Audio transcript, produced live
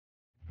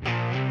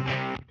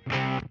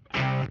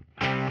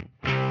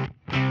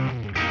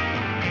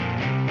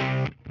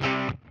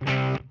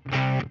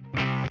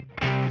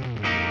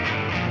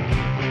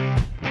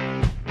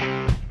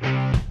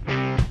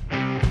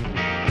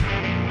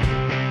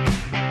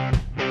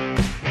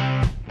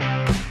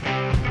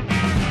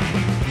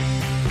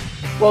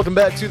Welcome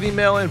back to the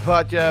Mail In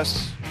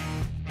Podcast,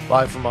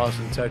 live from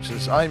Austin,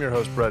 Texas. I'm your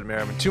host, Brett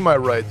Merriman. To my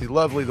right, the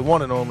lovely, the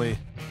one and only,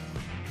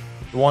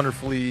 the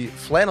wonderfully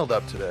flanneled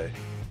up today,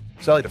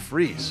 Sally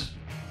DeFries.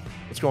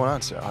 What's going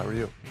on, Sal? How are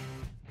you?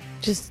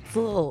 Just a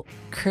little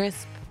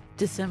crisp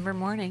December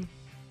morning.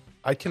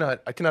 I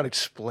cannot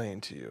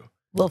explain to you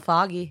A little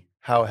foggy.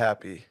 how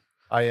happy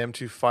I am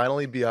to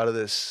finally be out of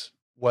this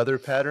weather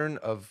pattern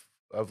of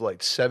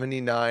like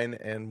 79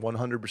 and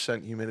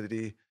 100%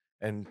 humidity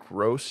and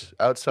gross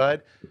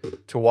outside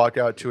to walk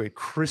out to a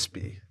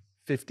crispy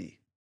 50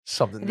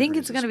 something. I think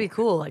it's going to be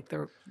cool, like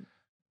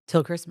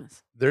till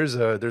Christmas. There's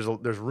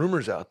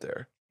rumors out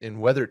there in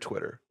weather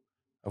Twitter,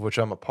 of which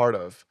I'm a part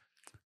of.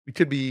 We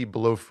could be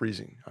below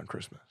freezing on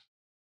Christmas.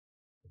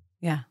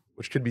 Yeah.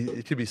 Which could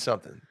be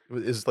something.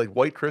 Is like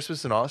white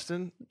Christmas in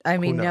Austin? I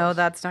mean, no,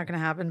 that's not going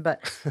to happen,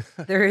 but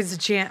there is a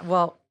chance.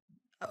 Well,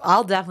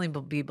 I'll definitely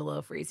be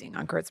below freezing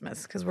on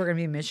Christmas because we're going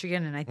to be in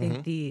Michigan, and I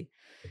think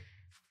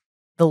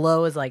the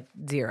low is like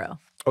 0.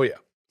 Oh yeah.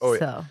 Oh yeah.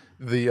 So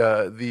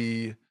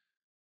The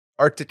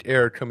Arctic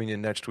air coming in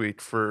next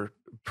week for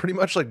pretty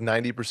much like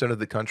 90% of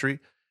the country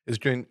is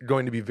going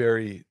to be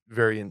very,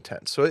 very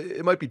intense. So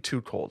it might be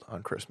too cold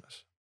on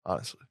Christmas,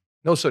 honestly.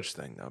 No such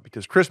thing though,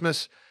 because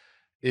Christmas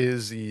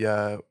is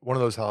the one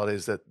of those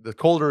holidays that the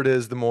colder it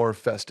is, the more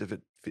festive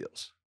it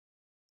feels.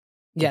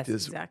 yes,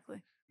 is-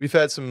 exactly. We've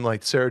had some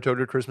like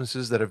Saratoga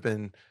Christmases that have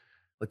been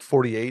like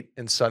 48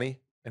 and sunny,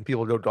 and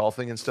people go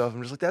golfing and stuff.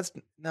 I'm just like,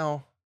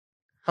 no,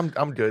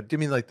 I'm good. Give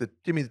me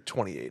the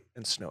 28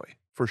 and snowy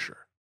for sure.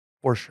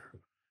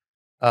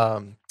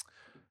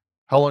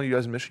 How long are you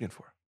guys in Michigan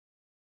for?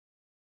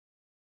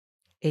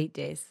 8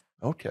 days.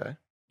 Okay,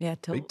 Yeah,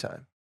 big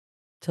time.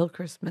 till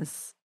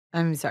Christmas.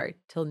 I'm sorry,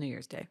 till New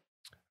Year's Day.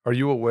 Are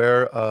you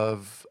aware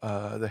of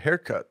the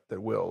haircut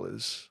that Will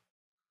is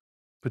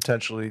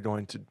potentially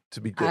going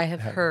to be getting? I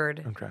have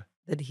heard Okay.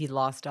 that he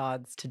lost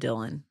odds to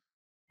Dylan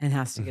and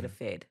has to get a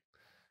fade.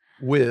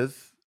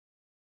 With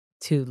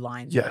 2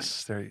 lines. in it.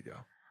 yes, there you go.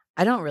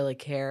 I don't really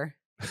care,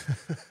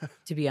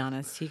 to be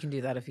honest. He can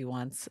do that if he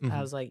wants. Mhm.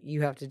 I was like,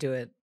 you have to do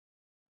it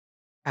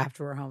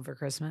after we're home for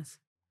Christmas.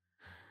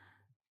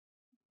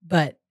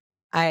 But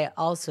I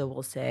also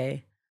will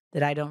say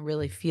that I don't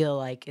really feel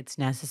like it's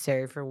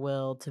necessary for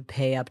Will to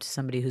pay up to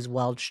somebody who's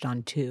welched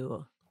on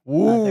 2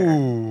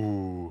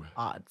 Ooh.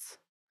 odds.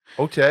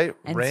 Okay.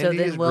 And Randy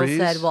so then Will agrees.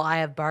 said, well, I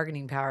have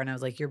bargaining power. And I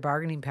was like, your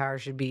bargaining power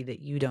should be that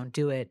you don't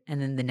do it.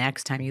 And then the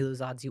next time you lose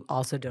odds, you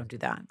also don't do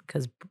that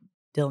because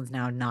Dylan's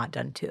now not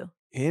done 2.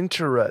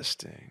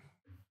 Interesting.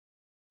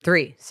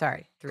 3.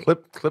 Sorry. 3.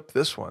 Clip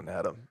this one,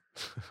 Adam.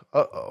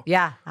 Uh-oh.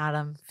 Yeah,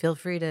 Adam, feel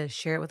free to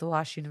share it with the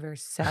Wash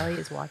Universe. Sally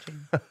is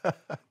watching.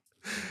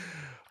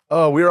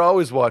 Oh, we are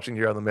always watching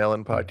here on the Mail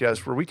In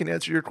Podcast, where we can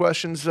answer your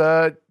questions,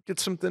 get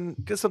something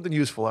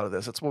useful out of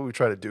this. That's what we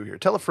try to do here.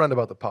 Tell a friend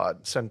about the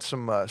pod. Send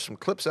some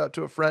clips out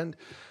to a friend.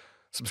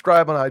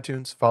 Subscribe on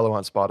iTunes. Follow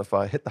on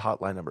Spotify. Hit the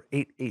hotline number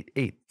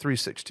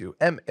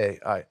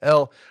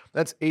 888-362-MAIL.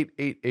 That's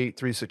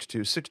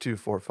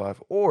 888-362-6245.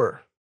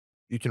 Or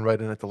you can write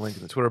in at the link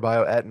in the Twitter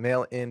bio at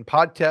Mail In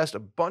Podcast. A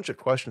bunch of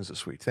questions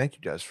this week. Thank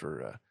you guys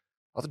for. I'll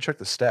have to check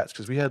the stats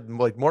because we had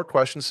like more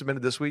questions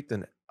submitted this week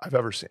than I've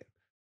ever seen.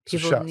 So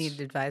People shouts. need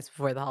advice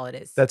before the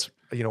holidays. That's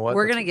you know what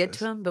we're That's going to what it get is.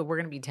 to them, but we're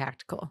going to be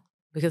tactical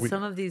because We-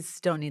 some of these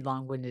don't need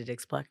long-winded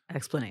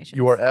explanations.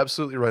 You are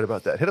absolutely right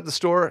about that. Hit up the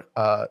store,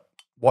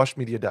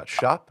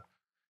 washmedia.shop,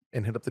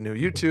 and hit up the new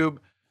YouTube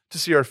to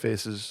see our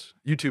faces.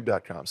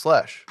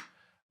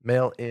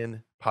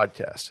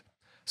 YouTube.com/mail-in-podcast.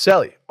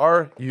 Sally,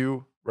 are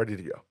you ready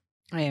to go?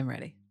 I am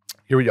ready.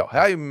 Here we go.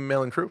 Hi,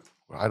 Mail-in crew.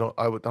 I don't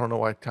know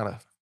why I kind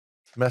of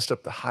messed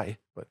up the hi,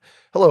 but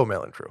hello,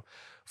 Mail-in crew.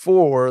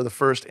 For the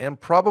first and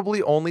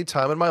probably only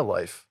time in my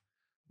life,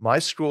 my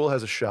school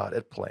has a shot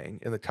at playing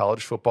in the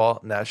college football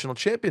national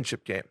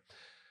championship game.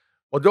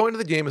 While going to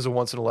the game is a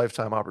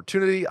once-in-a-lifetime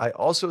opportunity, I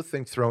also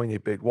think throwing a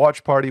big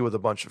watch party with a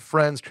bunch of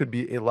friends could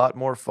be a lot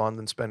more fun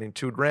than spending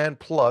 $2,000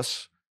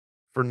 plus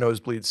for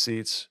nosebleed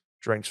seats,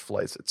 drinks,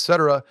 flights,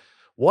 etc.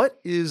 What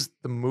is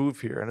the move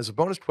here? And as a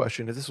bonus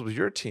question, if this was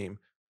your team,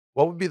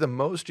 what would be the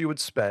most you would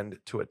spend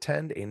to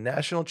attend a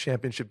national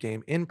championship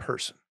game in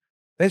person?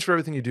 Thanks for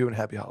everything you do and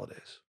happy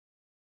holidays.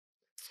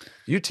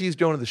 UT's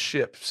going to the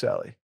ship,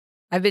 Sally.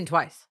 I've been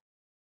twice,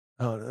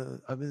 Oh, no,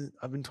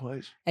 I've been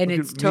twice. and Look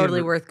it's at me totally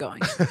and- worth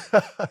going.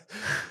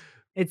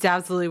 It's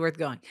absolutely worth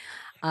going.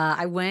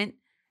 I went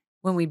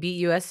when we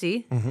beat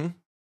USC. Mm-hmm.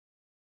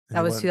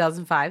 That was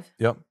 2005.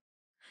 Yep.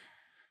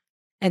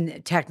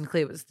 And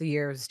technically it was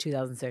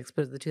 2006,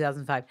 but it was the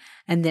 2005.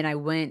 And then I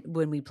went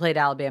when we played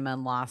Alabama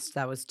and lost.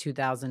 That was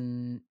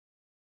 2011.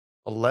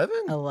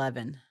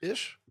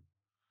 11-ish?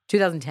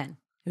 2010.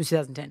 It was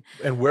 2010.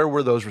 And where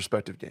were those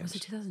respective games? Was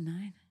it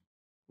 2009?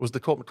 Was the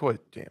Colt McCoy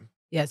game?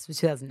 Yes, it was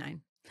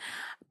 2009.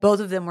 Both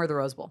of them were the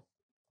Rose Bowl,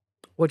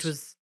 which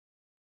was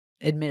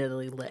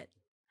admittedly lit.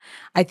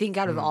 I think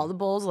out of all the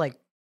bowls, like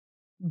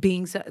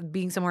being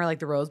somewhere like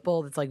the Rose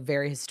Bowl, that's like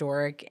very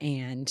historic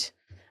and,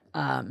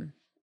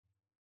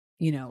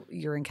 you know,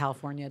 you're in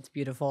California, it's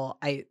beautiful.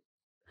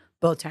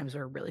 Both times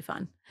were really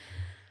fun.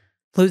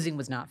 Losing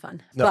was not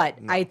fun. No,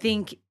 But no. I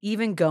think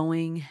even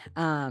going,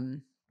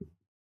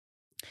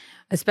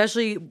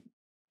 especially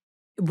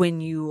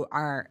when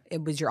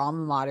it was your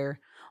alma mater,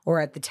 or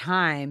at the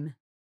time.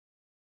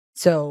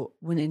 So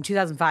when in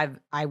 2005,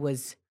 I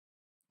was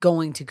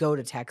going to go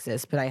to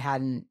Texas, but I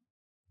hadn't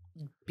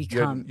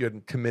become You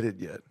hadn't committed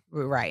yet.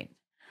 right.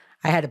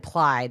 I had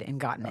applied and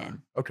gotten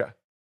in. Okay.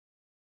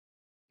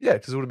 Yeah,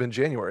 because it would have been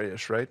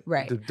January-ish, right?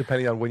 Right.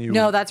 Depending on when you.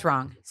 No, that's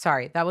wrong.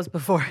 Sorry, that was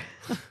before.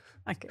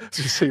 Okay.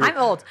 So I'm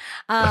old.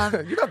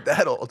 you're not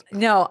that old.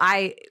 No,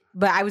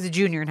 but I was a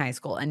junior in high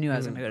school and knew I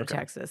was going to go to Okay.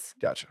 Texas.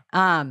 Gotcha.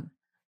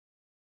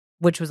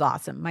 Which was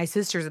awesome. My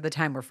sisters at the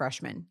time were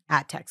freshmen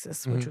at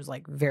Texas, which was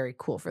like very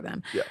cool for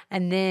them. Yeah.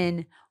 And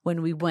then when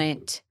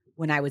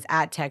I was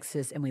at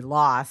Texas and we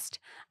lost,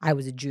 I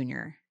was a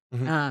junior.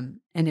 And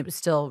it was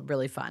still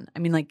really fun. I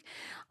mean, like,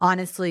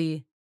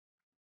 honestly,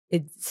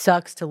 it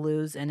sucks to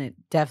lose, and it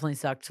definitely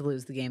sucked to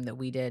lose the game that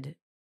we did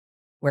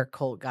where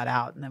Colt got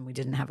out and then we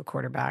didn't have a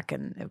quarterback,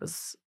 and it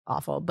was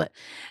awful. But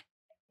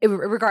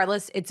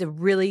regardless, it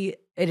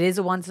is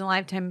a once in a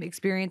lifetime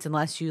experience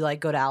unless you like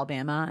go to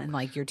Alabama and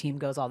like your team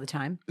goes all the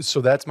time.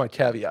 So that's my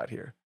caveat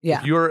here.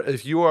 Yeah.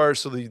 If you are,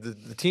 so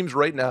the teams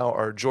right now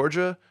are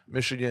Georgia,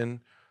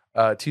 Michigan,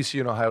 TCU,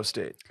 and Ohio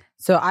State.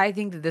 So I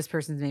think that this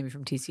person's maybe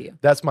from TCU.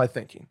 That's my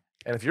thinking.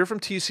 And if you're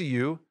from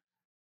TCU,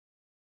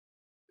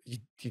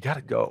 you got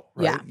to go,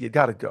 right? Yeah. You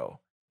got to go.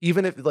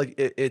 Even if like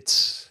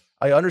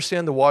I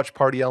understand the watch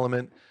party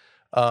element.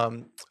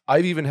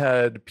 I've even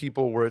had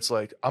people where it's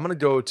like, I'm going to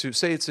go to,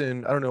 say it's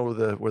in, I don't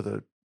know where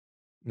the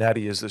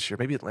Natty is this year,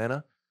 maybe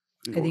Atlanta.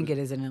 I think it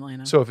is in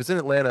Atlanta. So if it's in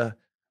Atlanta,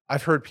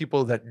 I've heard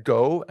people that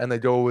go and they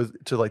go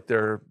to like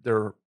their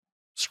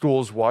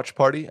school's watch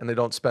party, and they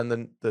don't spend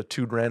the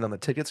 $2,000 on the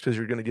tickets because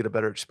you're going to get a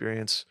better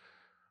experience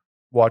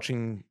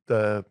watching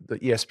the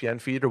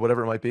ESPN feed or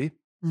whatever it might be.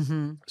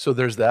 So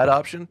there's that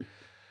option,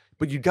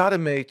 but you got to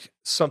make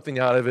something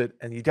out of it,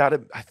 and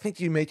I think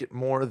you make it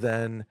more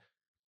than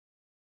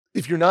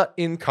if you're not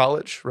in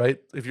college, right?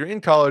 If you're in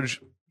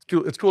college,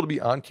 it's cool to be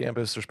on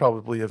campus. There's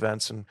probably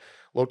events and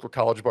local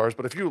college bars,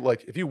 but if you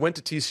went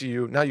to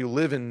TCU, now you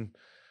live in,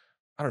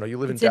 I don't know, you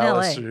live in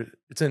Dallas.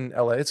 It's in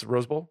LA. It's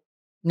Rose Bowl.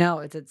 No,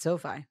 it's at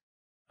SoFi.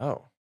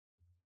 Oh,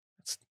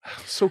 it's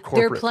so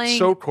corporate.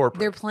 So corporate.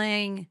 They're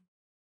playing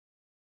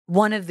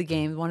one of the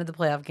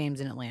playoff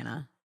games in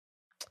Atlanta.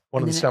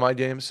 One of the semi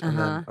games. And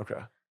then,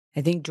 okay.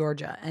 I think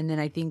Georgia. And then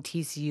I think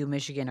TCU,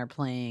 Michigan are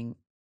playing,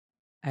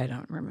 I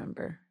don't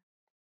remember.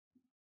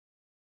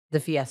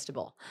 The Fiesta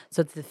Bowl.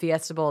 So it's the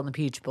Fiesta Bowl and the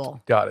Peach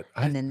Bowl. Got it.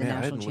 And then the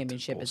national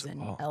championship is in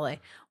LA,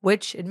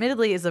 which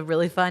admittedly is a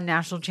really fun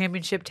national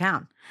championship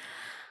town.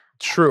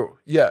 True.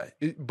 Yeah.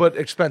 But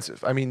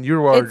expensive. I mean,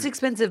 it's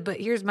expensive,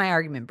 but here's my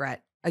argument,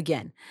 Brett.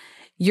 Again,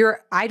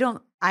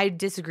 I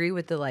disagree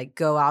with the like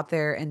go out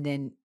there and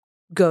then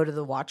go to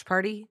the watch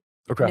party.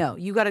 Okay. No,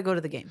 you got to go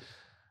to the game.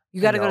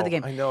 You got to go to the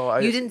game. I know.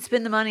 You didn't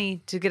spend the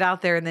money to get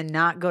out there and then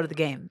not go to the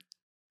game.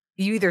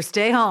 You either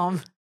stay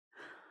home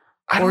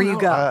or you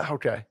go.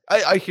 Okay.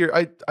 I get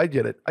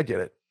it. I get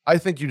it. I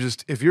think you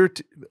just, if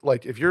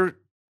you're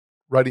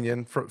writing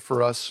in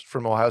for us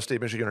from Ohio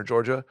State, Michigan, or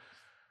Georgia,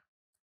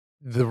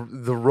 the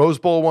Rose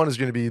Bowl one is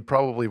going to be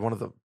probably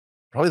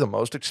the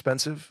most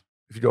expensive.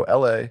 If you go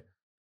LA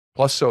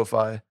plus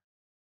SoFi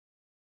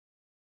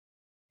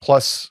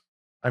plus,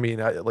 I mean,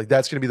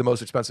 that's going to be the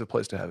most expensive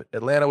place to have it.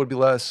 Atlanta would be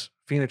less.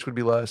 Phoenix would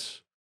be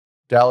less.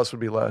 Dallas would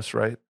be less,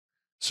 right?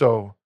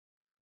 So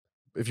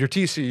if you're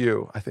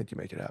TCU, I think you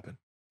make it happen.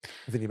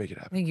 I think you make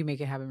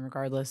it happen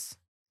regardless.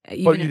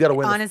 But you got to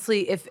win.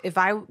 Honestly, if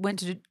I went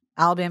to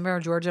Alabama or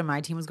Georgia,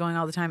 my team was going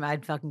all the time,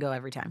 I'd fucking go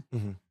every time.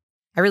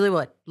 I really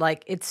would.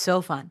 Like, it's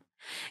so fun.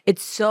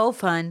 It's so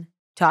fun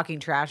talking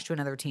trash to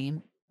another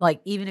team.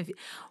 Like, even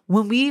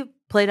when we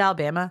played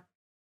Alabama,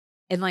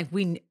 and like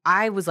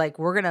I was like,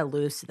 we're gonna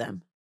lose to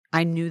them.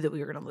 I knew that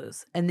we were gonna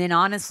lose. And then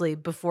honestly,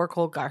 before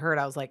Colt got hurt,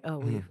 I was like,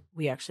 oh,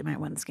 we actually might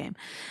win this game.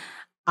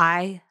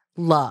 I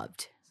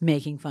loved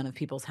making fun of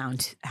people's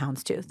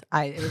houndstooth.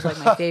 It was like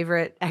my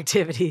favorite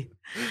activity.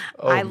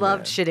 I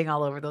loved shitting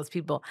all over those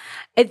people.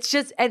 It's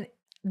just, and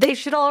they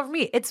shit all over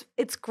me.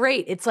 It's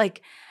great. It's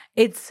like,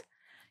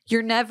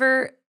 you're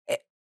never,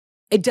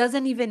 it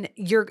doesn't even,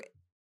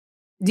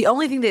 the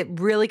only thing that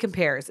really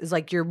compares is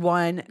like your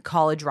one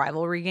college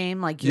rivalry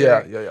game, like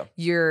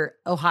your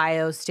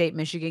Ohio State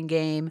Michigan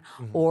game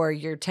or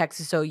your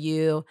Texas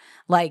OU.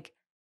 Like,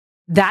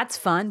 that's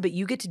fun, but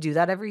you get to do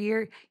that every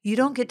year. You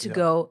don't get to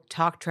go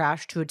talk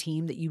trash to a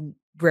team that you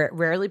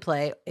rarely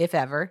play, if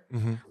ever.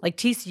 Like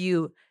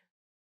TCU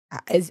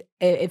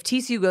if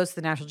TCU goes to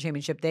the national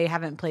championship, they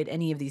haven't played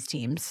any of these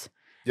teams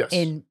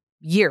in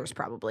years,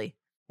 probably.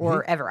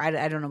 Or ever.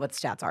 I don't know what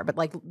stats are, but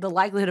like the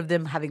likelihood of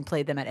them having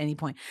played them at any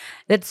point.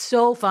 That's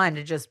so fun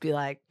to just be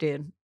like,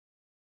 dude,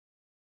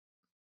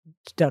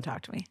 don't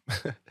talk to me.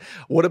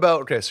 What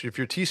about, okay, so if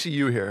you're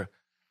TCU here,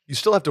 you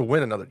still have to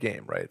win another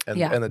game, right? And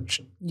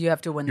you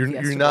have to win.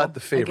 You're not the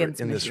favorite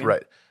in this,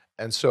 right?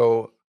 And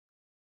so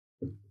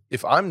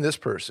if I'm this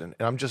person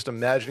and I'm just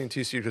imagining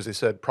TCU because they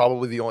said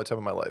probably the only time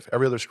in my life,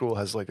 every other school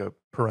has like a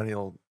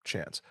perennial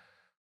chance.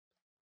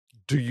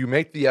 Do you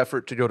make the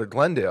effort to go to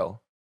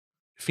Glendale,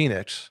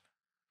 Phoenix,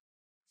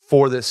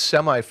 for this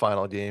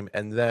semifinal game,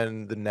 and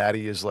then the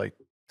Natty is like,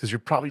 because you're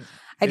probably.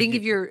 I think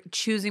if you're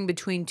choosing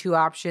between two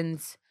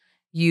options,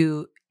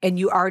 you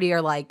already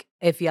are like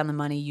iffy on the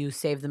money, you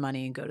save the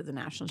money and go to the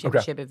national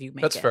championship if you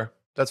make That's it. fair.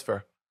 That's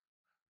fair.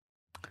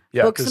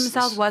 Yeah, book some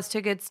Southwest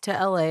tickets to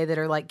LA that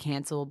are like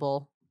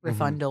cancelable,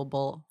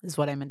 refundable is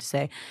what I meant to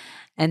say.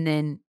 And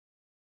then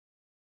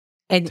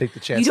take the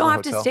chance. You don't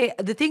have to stay.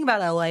 The thing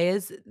about LA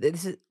is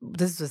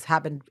this has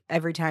happened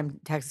every time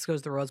Texas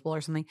goes to the Rose Bowl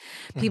or something.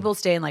 People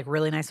stay in like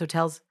really nice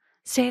hotels.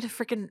 Stay at a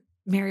freaking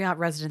Marriott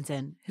Residence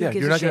Inn. Who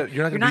gives a shit?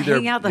 You're not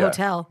hanging out at the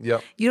hotel.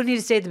 Yep. You don't need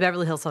to stay at the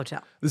Beverly Hills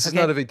Hotel. This is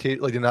not a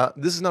vacation. Like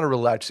this is not a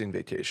relaxing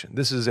vacation.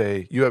 This is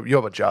you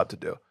have a job to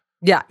do.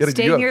 Yeah,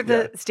 stay near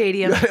the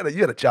stadium. You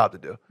got a job to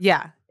do.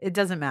 Yeah, it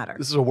doesn't matter.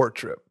 This is a work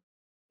trip.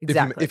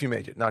 Exactly. If you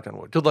make it, knock on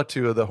wood. Good luck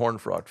to the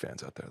Horned Frog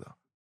fans out there,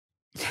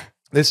 though.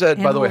 They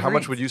said, by the way, how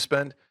much would you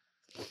spend?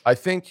 I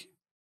think,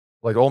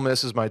 like, Ole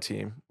Miss is my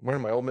team. I'm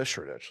wearing my Ole Miss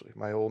shirt, actually.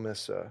 My Ole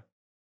Miss,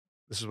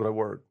 this is what I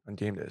wore on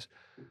game days.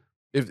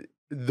 If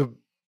the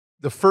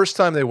first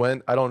time they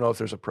went, I don't know if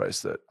there's a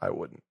price that I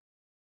wouldn't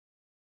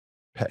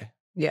pay.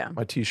 Yeah.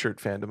 My T-shirt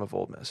fandom of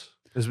Ole Miss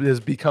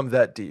has become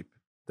that deep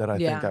that I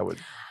think I would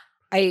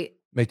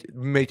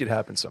make it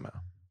happen somehow.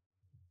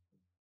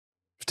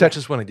 If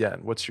Texas win again,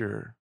 what's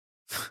your...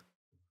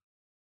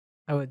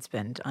 I would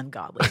spend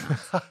ungodly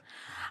amounts.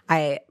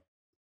 I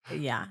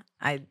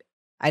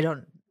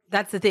don't,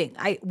 that's the thing.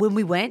 When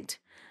we went,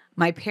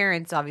 my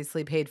parents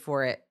obviously paid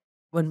for it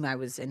when I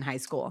was in high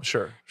school.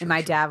 Sure. And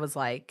my dad was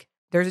like,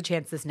 there's a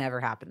chance this never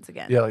happens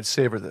again. Yeah, like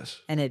savor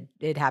this. And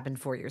it happened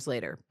 4 years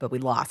later, but we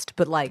lost.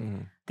 But like,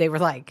 they were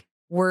like,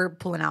 we're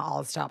pulling out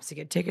all the stops to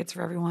get tickets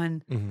for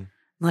everyone.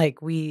 Like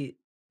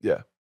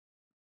yeah.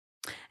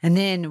 And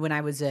then when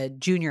I was a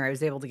junior, I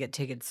was able to get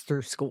tickets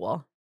through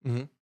school,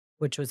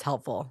 which was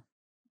helpful.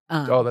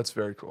 Oh, that's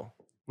very cool.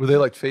 Were they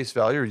like face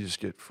value or you just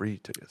get free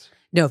tickets?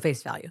 No,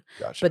 face value.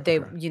 Gotcha. But they,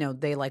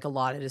 they like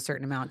allotted a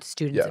certain amount to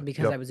students. And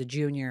because I was a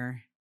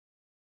junior,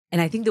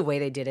 and I think the way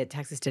they did it,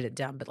 Texas did it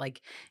dumb, but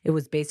like it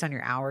was based on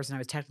your hours and I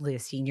was technically a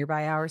senior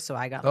by hours. So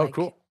I got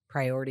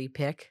priority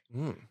pick.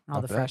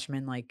 All the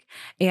freshmen,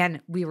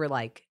 and we were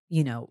like,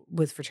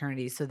 with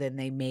fraternities. So then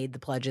they made the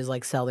pledges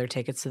like sell their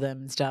tickets to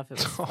them and stuff. It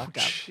was fucked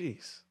up.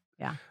 Jeez.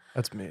 Yeah.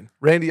 That's mean.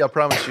 Randy, I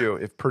promise you,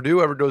 if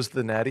Purdue ever goes to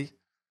the Natty,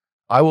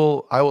 I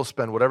will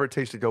spend whatever it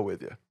takes to go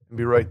with you and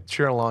be right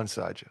cheering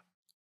alongside you.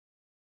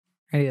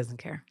 Randy doesn't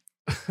care.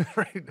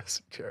 Randy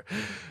doesn't care.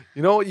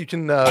 You know what you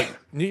can?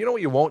 You know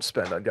what you won't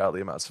spend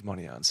ungodly amounts of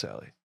money on,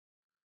 Sally?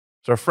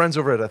 So our friends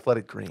over at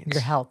Athletic Greens.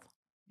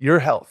 Your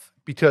health.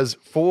 Because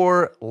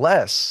for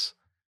less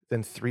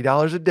than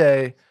 $3 a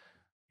day,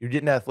 you're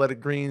getting Athletic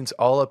Greens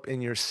all up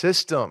in your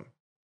system.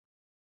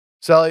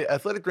 Sally,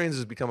 Athletic Greens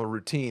has become a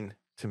routine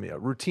to me, a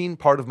routine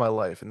part of my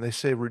life. And they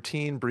say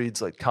routine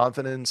breeds like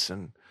confidence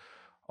and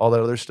all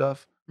that other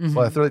stuff.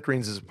 Well, Athletic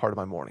Greens is a part of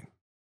my morning.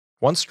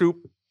 One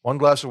scoop, one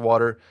glass of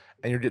water,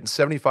 and you're getting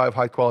 75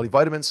 high-quality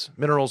vitamins,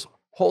 minerals,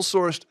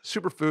 whole-sourced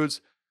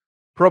superfoods,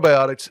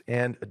 probiotics,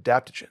 and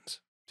adaptogens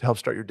to help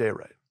start your day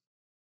right.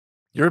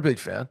 You're a big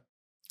fan.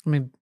 I'm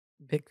a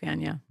big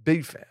fan, yeah.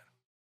 Big fan.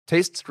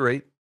 Tastes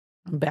great.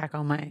 I'm back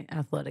on my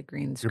Athletic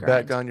Greens You're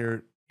grind. back on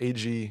your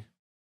AG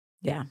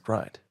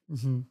grind.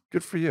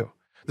 Good for you.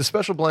 The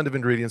special blend of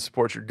ingredients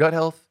supports your gut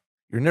health,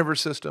 your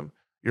nervous system,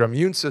 your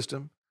immune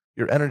system,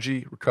 your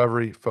energy,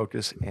 recovery,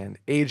 focus, and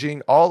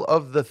aging. All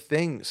of the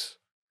things.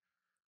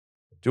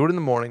 Do it in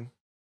the morning,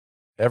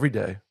 every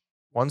day.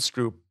 One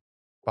scoop,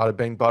 bada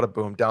bing, bada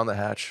boom, down the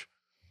hatch.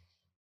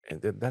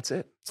 And then that's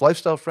it. It's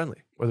lifestyle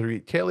friendly. Whether you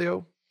eat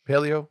paleo,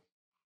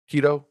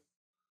 keto.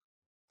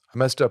 I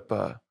messed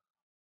up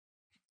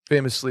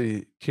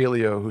famously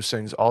Kaleo, who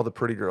sings All the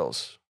Pretty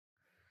Girls.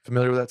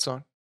 Familiar with that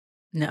song?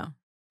 No.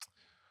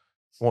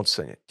 Won't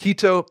sing it.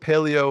 Keto,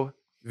 paleo,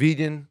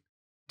 vegan,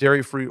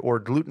 dairy-free, or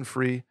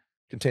gluten-free.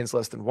 Contains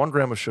less than 1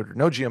 gram of sugar,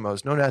 no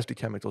GMOs, no nasty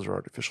chemicals or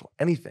artificial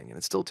anything, and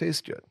it still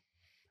tastes good.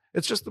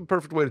 It's just the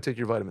perfect way to take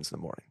your vitamins in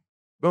the morning.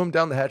 Boom,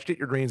 down the hatch, get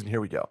your greens, and here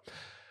we go.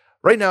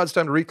 Right now, it's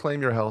time to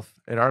reclaim your health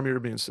and arm your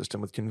immune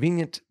system with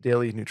convenient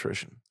daily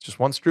nutrition. It's just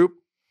 1 scoop,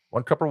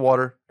 1 cup of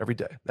water every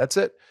day. That's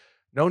it.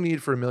 No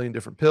need for a million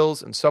different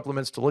pills and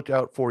supplements to look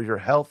out for your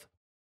health.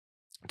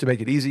 To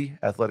make it easy,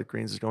 Athletic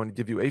Greens is going to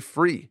give you a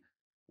free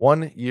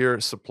 1-year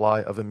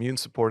supply of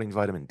immune-supporting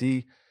vitamin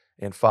D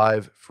and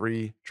 5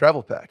 free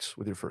travel packs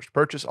with your first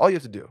purchase. All you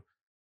have to do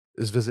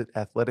is visit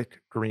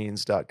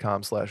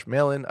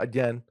athleticgreens.com/mailin.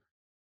 Again,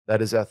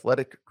 that is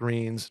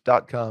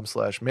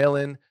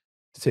athleticgreens.com/mailin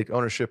to take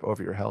ownership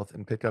over your health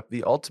and pick up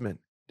the ultimate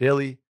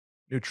daily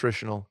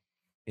nutritional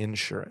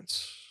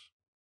insurance.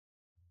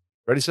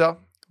 Ready, Sal?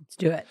 Let's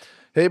do it.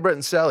 Hey, Brett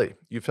and Sally,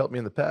 you've helped me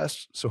in the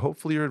past, so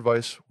hopefully your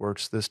advice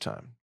works this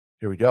time.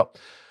 Here we go.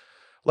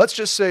 Let's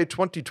just say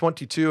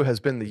 2022 has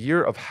been the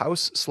year of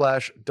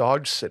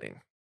house/dog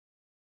sitting.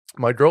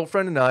 My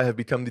girlfriend and I have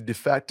become the de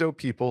facto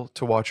people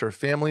to watch our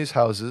family's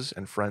houses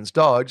and friends'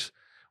 dogs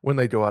when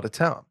they go out of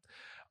town.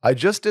 I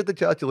just did the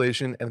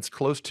calculation and it's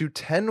close to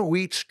 10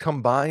 weeks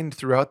combined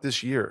throughout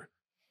this year,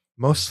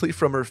 mostly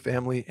from her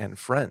family and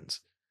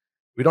friends.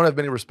 We don't have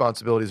many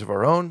responsibilities of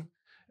our own,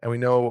 and we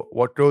know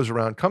what goes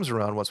around comes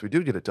around once we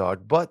do get a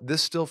dog, but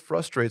this still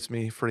frustrates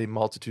me for a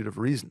multitude of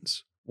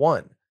reasons.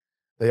 One,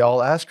 they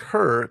all ask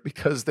her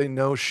because they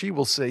know she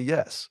will say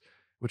yes,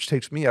 which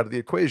takes me out of the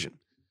equation.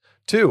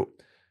 Two,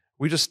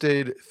 we just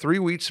stayed 3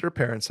 weeks at her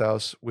parents'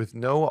 house with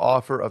no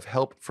offer of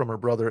help from her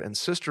brother and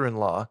sister in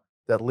law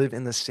that live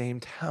in the same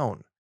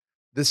town.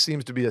 This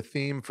seems to be a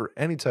theme for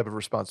any type of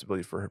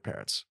responsibility for her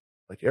parents,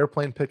 like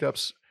airplane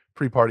pickups,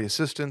 pre party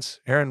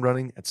assistance, errand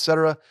running,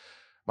 etc.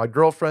 My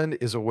girlfriend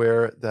is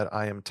aware that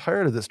I am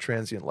tired of this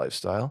transient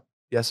lifestyle.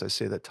 Yes, I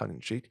say that tongue in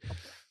cheek,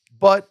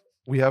 but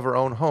we have our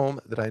own home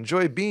that I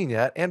enjoy being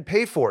at and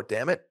pay for,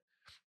 damn it.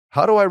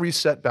 How do I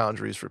reset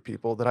boundaries for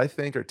people that I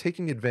think are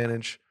taking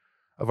advantage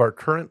of our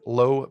current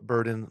low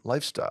burden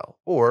lifestyle?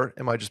 Or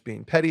am I just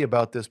being petty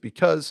about this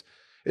because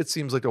it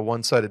seems like a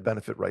one sided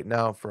benefit right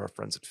now for our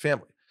friends and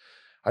family?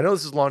 I know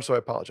this is long, so I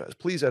apologize.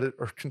 Please edit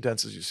or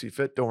condense as you see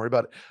fit. Don't worry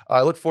about it.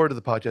 I look forward to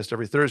the podcast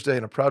every Thursday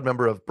and a proud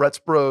member of Brett's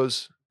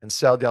Bros and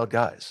Sal Gal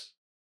Guys.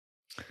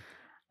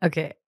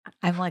 Okay.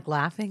 I'm like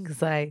laughing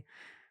because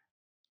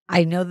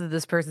I know that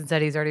this person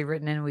said he's already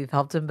written in and we've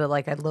helped him, but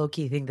like I low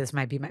key think this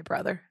might be my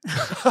brother.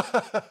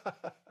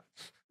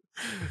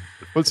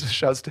 What's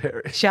shouts to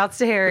Harry? Shouts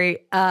to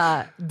Harry,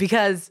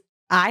 because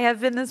I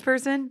have been this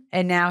person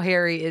and now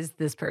Harry is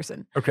this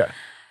person. Okay.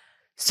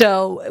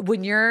 So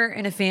when you're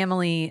in a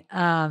family,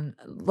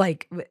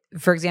 like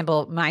for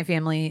example, my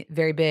family,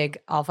 very big,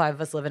 all 5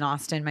 of us live in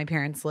Austin. My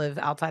parents live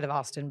outside of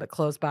Austin, but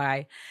close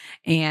by.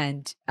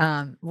 And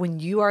when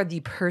you are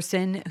the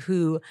person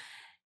who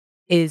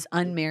is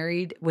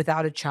unmarried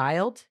without a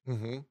child,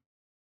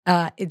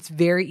 it's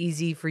very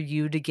easy for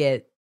you to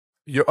get.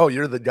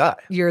 You're the guy.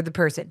 You're the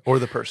person. Or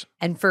the person.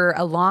 And for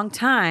a long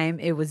time,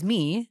 it was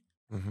me,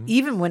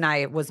 even when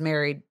I was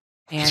married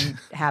and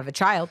have a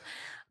child,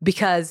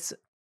 because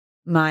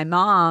my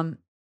mom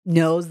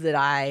knows that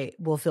I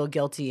will feel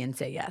guilty and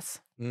say yes.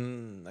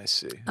 I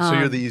see. So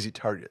you're the easy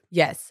target.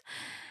 Yes.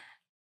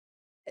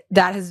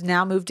 That has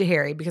now moved to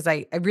Harry because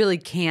I really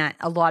can't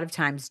a lot of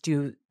times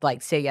do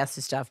like say yes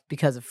to stuff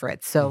because of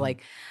Fritz. So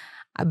like,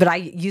 but I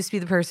used to be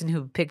the person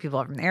who picked people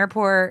up from the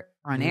airport,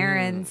 run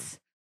errands,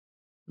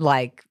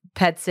 like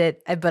pet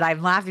sit. But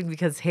I'm laughing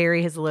because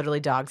Harry has literally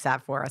dog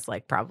sat for us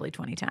like probably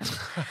 20 times.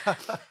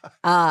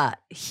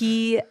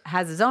 He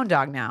has his own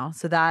dog now.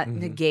 So that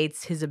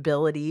negates his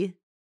ability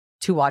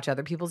to watch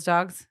other people's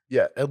dogs.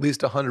 Yeah, at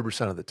least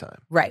 100% of the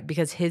time. Right.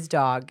 Because his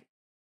dog,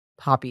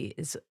 Poppy,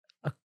 is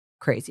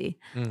crazy.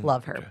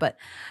 Love her. Okay. But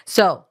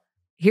so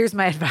here's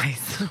my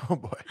advice. Oh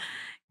boy.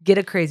 Get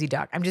a crazy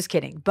dog. I'm just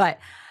kidding. But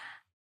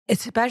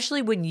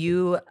especially when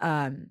you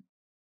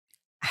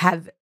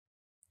have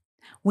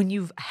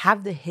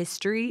the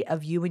history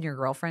of you and your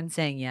girlfriend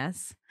saying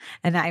yes.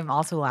 And I'm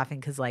also laughing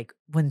because like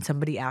when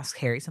somebody asks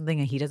Harry something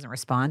and he doesn't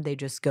respond, they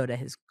just go to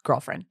his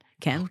girlfriend,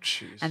 Kim.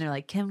 Oh, and they're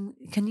like, Kim,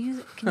 can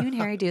you and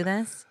Harry do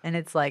this? And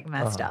it's like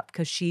messed up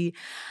because she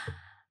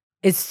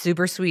is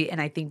super sweet and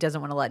I think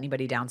doesn't want to let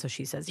anybody down. So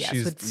she says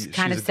yes. Which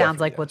kind of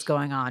sounds like what's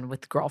going on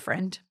with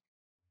girlfriend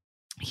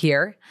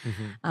here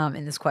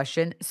in this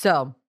question.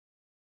 So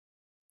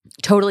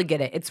totally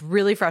get it. It's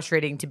really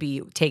frustrating to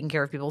be taking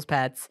care of people's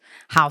pets,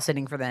 house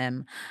sitting for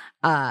them.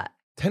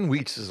 10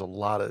 weeks is a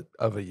lot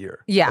of a year.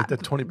 Yeah. Like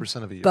that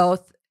 20% of a year.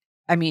 Both.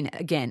 I mean,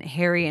 again,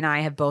 Harry and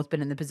I have both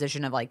been in the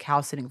position of like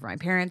house sitting for my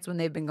parents when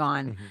they've been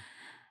gone.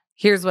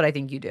 Here's what I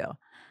think you do.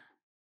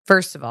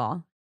 First of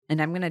all,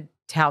 and I'm going to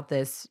tout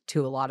this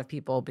to a lot of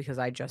people because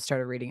I just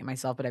started reading it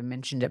myself, but I've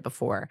mentioned it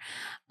before.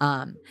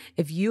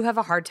 If you have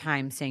a hard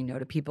time saying no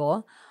to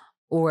people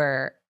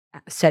or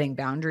setting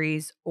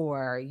boundaries,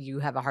 or you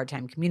have a hard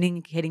time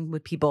communicating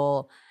with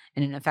people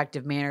in an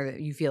effective manner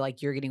that you feel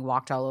like you're getting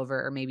walked all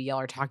over, or maybe y'all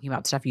are talking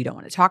about stuff you don't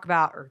want to talk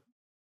about, or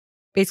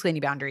basically any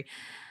boundary,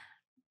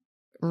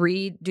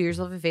 do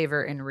yourself a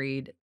favor and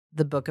read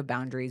The Book of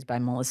Boundaries by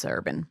Melissa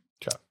Urban.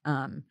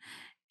 Okay.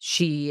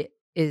 She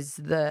is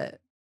the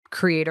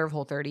creator of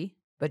Whole30,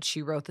 but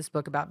she wrote this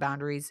book about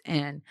boundaries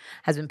and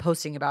has been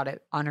posting about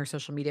it on her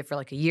social media for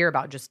like a year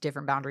about just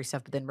different boundary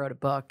stuff, but then wrote a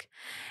book.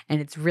 And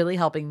it's really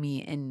helping me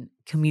in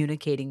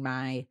communicating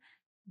my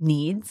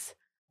needs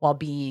while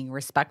being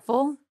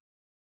respectful,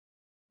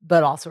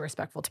 but also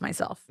respectful to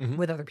myself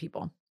with other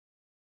people.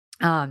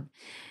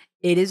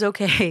 It is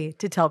okay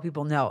to tell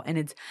people no. And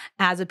it's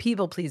as a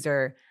people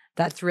pleaser,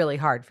 that's really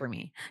hard for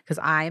me because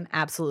I'm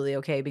absolutely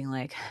okay being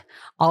like,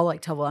 I'll like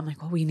tell Will, I'm like,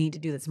 well, we need to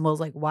do this. And Will's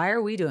like, why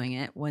are we doing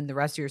it when the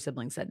rest of your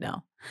siblings said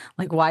no?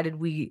 Like, why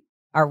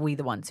are we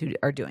the ones who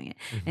are doing it?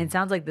 And it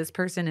sounds like this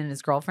person and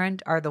his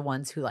girlfriend are the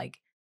ones who like,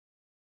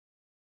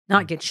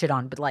 not get shit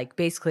on, but like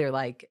basically are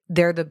like,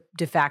 they're the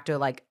de facto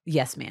like,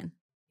 yes, man,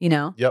 you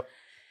know? Yep.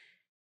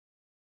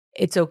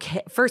 It's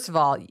okay. First of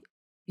all,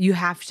 you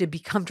have to be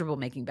comfortable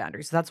making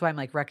boundaries. So that's why I'm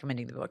like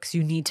recommending the books.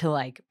 You need to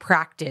like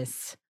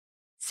practice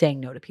saying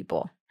no to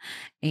people.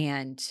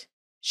 And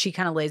she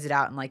kind of lays it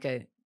out in like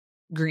a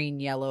green,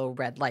 yellow,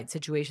 red light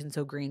situation.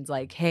 So green's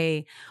like,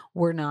 hey,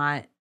 we're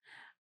not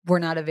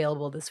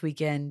available this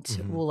weekend.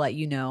 Mhm. We'll let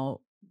you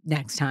know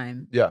next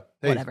time. Yeah.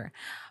 Hey, Whatever.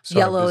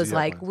 sorry, I'm Yellow busy, is I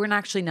have like, plans. we're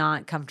actually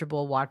not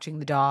comfortable watching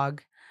the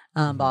dog.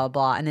 Blah, Mhm. blah,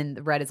 blah. And then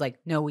the red is like,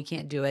 no, we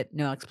can't do it.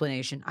 No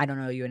explanation. I don't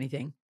owe you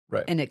anything.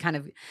 Right. And it kind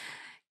of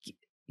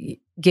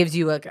gives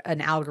you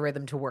an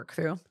algorithm to work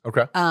through.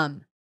 Okay.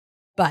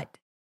 But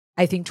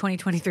I think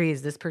 2023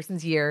 is this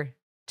person's year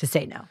to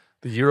say no.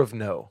 The year of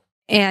no.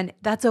 And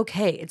that's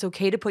okay. It's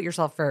okay to put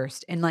yourself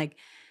first. And like,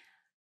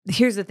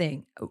 here's the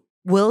thing.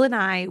 Will and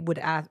I would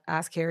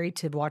ask Harry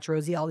to watch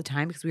Rosie all the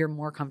time because we were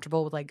more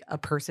comfortable with like a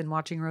person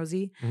watching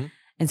Rosie Mhm.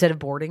 instead of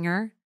boarding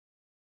her.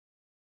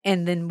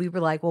 And then we were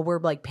like, well, we're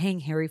like paying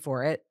Harry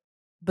for it.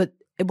 But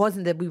it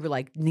wasn't that we were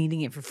like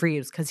needing it for free. It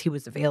was because he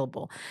was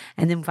available.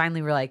 And then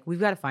finally we're like, we've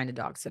got to find a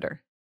dog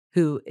sitter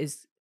who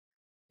is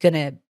going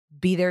to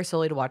be there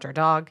solely to watch our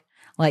dog.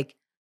 Like,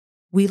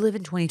 we live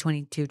in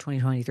 2022,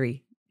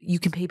 2023. You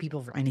can pay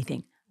people for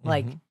anything.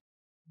 Like, Mhm.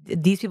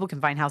 these people can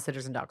find house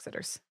sitters and dog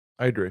sitters.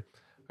 I agree.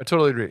 I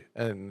totally agree.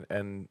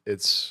 And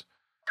it's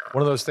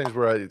one of those things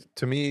where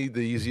to me,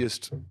 the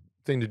easiest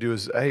thing to do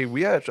is, hey,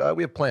 we have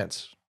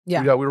plans.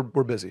 Yeah.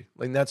 We're busy.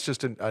 Like that's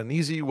just an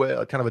easy way,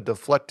 kind of a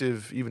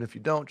deflective. Even if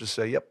you don't, just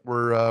say, yep,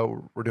 we're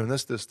doing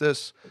this.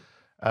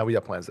 We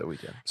got plans that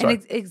weekend. Sorry.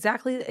 And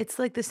exactly, it's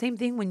like the same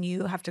thing when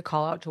you have to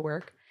call out to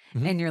work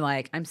Mhm. and you're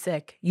like, I'm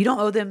sick. You don't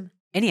owe them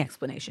any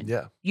explanation.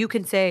 Yeah. You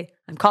can say,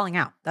 I'm calling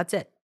out. That's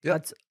it. Yep.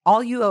 That's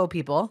all you owe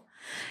people.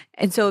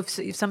 And so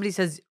if somebody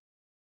says,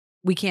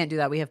 we can't do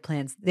that, we have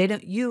plans, they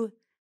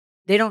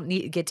don't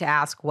get to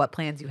ask what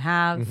plans you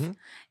have, Mhm.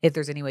 if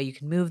there's any way you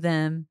can move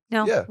them.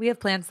 No, Yeah. we have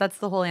plans. That's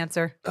the whole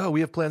answer. Oh,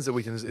 we have plans that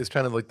weekend. It's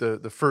kind of like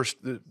the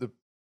first the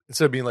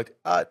instead of being like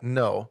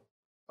no,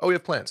 oh, we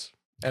have plans,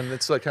 and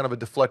it's like kind of a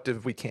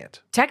deflective. We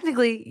can't.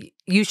 Technically,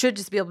 you should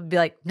just be able to be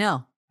like,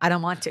 no, I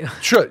don't want to.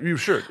 Sure, you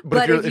should.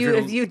 But if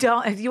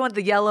you want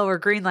the yellow or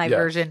green light Yes.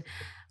 version,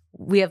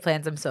 we have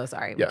plans. I'm so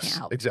sorry. We can't yes,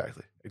 help.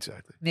 exactly.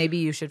 Maybe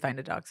you should find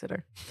a dog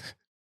sitter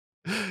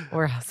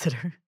or a house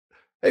sitter.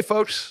 Hey,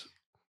 folks,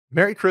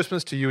 Merry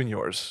Christmas to you and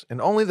yours,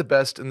 and only the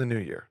best in the new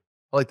year.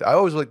 I like that. I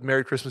always like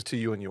Merry Christmas to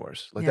you and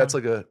yours. Like Yeah.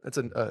 that's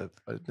a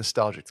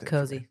nostalgic thing. for me.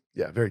 Cozy.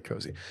 Yeah, very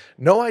cozy.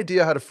 No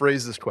idea how to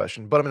phrase this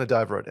question, but I'm going to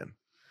dive right in.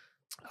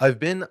 I've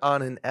been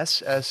on an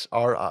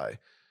SSRI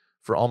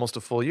for almost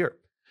a full year.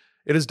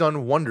 It has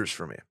done wonders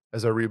for me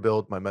as I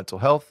rebuild my mental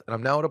health, and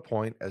I'm now at a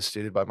point, as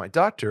stated by my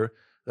doctor,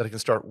 that I can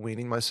start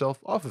weaning myself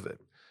off of it.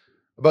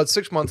 About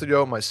 6 months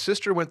ago, my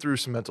sister went through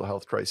some mental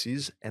health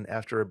crises, and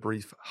after a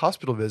brief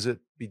hospital visit,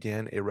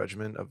 began a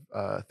regimen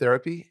of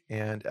therapy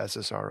and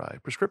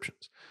SSRI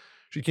prescriptions.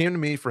 She came to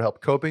me for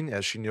help coping,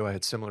 as she knew I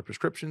had similar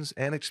prescriptions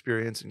and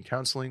experience in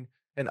counseling,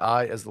 and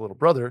I, as the little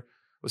brother,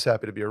 was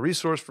happy to be a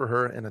resource for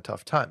her in a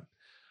tough time.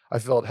 I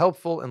felt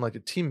helpful and like a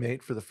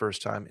teammate for the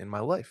first time in my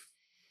life.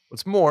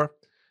 What's more,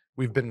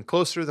 we've been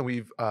closer than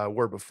we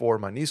were before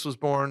my niece was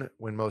born,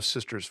 when most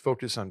sisters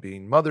focus on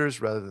being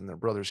mothers rather than their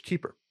brother's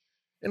keeper.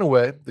 In a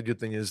way, the good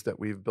thing is that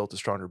we've built a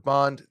stronger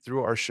bond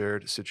through our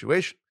shared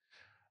situation.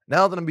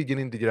 Now that I'm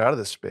beginning to get out of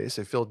this space,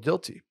 I feel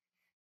guilty.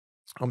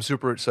 I'm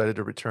super excited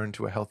to return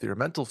to a healthier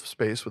mental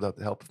space without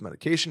the help of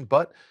medication,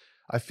 but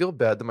I feel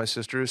bad that my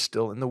sister is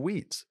still in the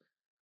weeds.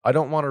 I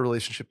don't want our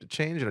relationship to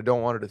change, and I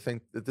don't want her to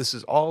think that this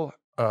is all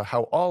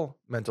how all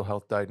mental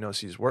health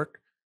diagnoses work.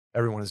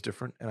 Everyone is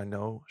different, and I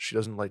know she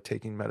doesn't like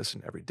taking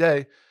medicine every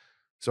day.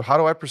 So, how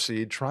do I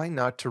proceed trying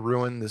not to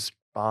ruin this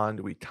bond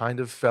we kind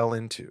of fell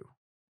into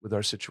with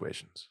our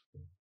situations?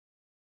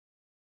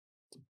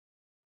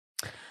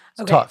 It's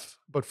Okay. tough,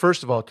 but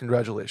first of all,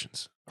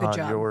 congratulations Good on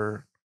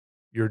job.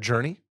 your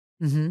journey.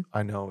 Mm-hmm.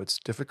 I know it's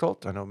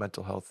difficult. I know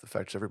mental health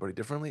affects everybody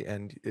differently,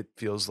 and it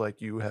feels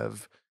like you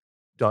have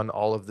done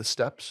all of the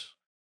steps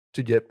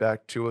to get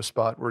back to a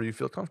spot where you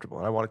feel comfortable.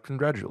 And I want to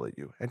congratulate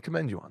you and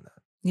commend you on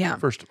that. Yeah.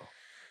 First of all,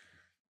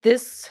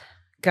 This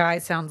guy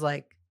sounds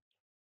like,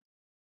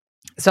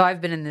 so I've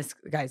been in this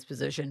guy's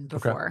position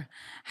before,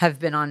 have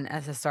been on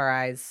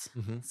SSRIs,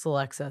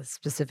 Celexa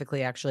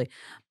specifically, actually,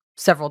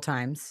 several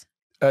times.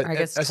 I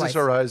guess twice.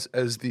 SSRIs,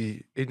 as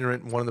the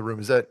ignorant one in the room,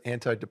 is that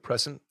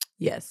antidepressant?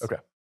 Yes. Okay.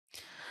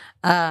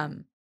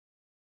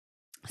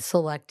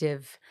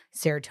 Selective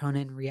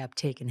serotonin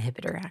reuptake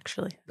inhibitor,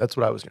 actually. That's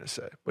what I was going to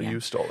say, but Yeah. you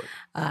stole it.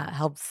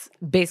 Helps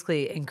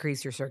basically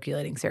increase your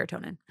circulating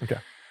serotonin. Okay.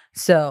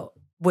 So,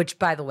 which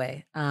by the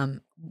way,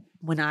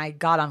 when I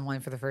got on one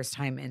for the first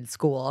time in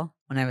school,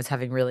 when I was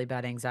having really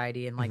bad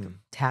anxiety and like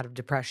tad of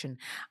depression,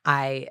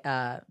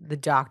 the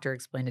doctor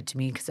explained it to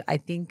me because I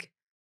think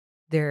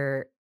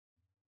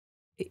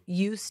it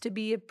used to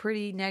be a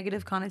pretty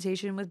negative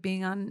connotation with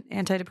being on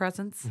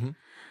antidepressants. Mhm.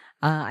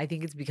 I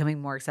think it's becoming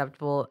more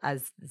acceptable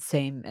as the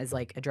same as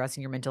like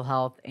addressing your mental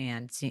health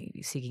and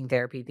seeking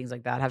therapy, things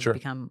like that have Sure.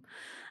 become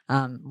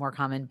more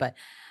common. But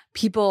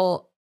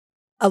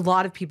a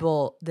lot of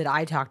people that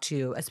I talk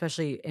to,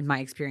 especially in my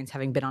experience,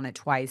 having been on it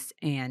twice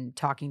and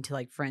talking to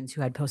like friends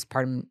who had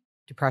postpartum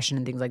depression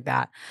and things like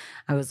that,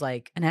 I was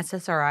like, an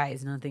SSRI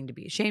is nothing to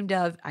be ashamed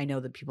of. I know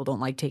that people don't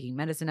like taking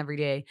medicine every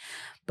day,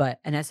 but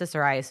an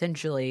SSRI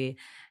essentially,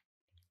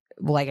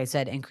 like I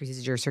said,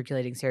 increases your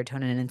circulating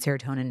serotonin, and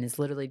serotonin is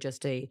literally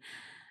just a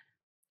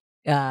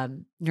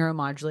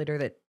neuromodulator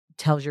that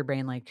tells your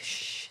brain like,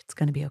 shh, it's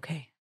going to be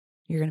okay.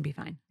 You're going to be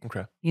fine.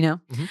 Okay. You know?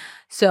 Mhm.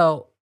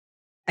 So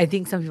I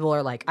think some people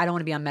are like, I don't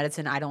want to be on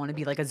medicine. I don't want to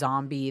be like a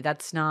zombie.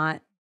 That's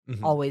not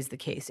Mhm. always the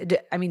case.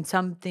 I mean,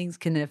 some things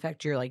can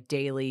affect your like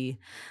daily,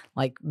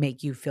 like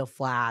make you feel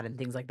flat and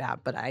things like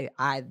that. But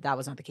that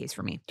was not the case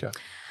for me. Okay.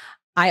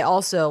 I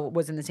also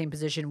was in the same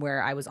position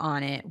where I was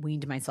on it,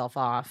 weaned myself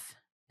off,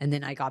 and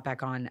then I got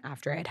back on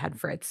after I had had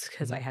Fritz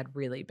because I had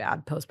really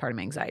bad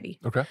postpartum anxiety.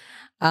 Okay.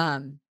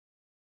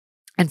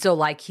 And so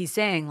like he's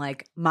saying,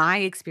 like my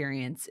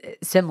experience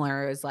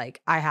similar is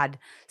like I had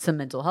some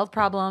mental health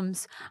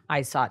problems.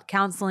 I sought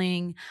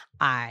counseling.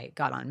 I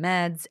got on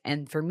meds.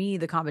 And for me,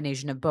 the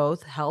combination of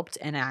both helped.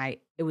 And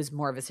it was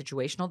more of a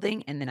situational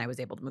thing. And then I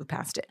was able to move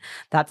past it.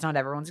 That's not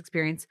everyone's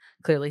experience.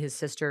 Clearly his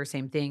sister,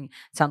 same thing.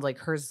 Sounds like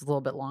hers is a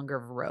little bit longer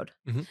of a road.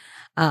 Mhm.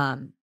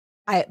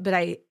 But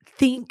I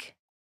think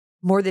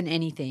more than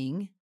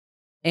anything,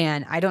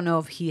 and I don't know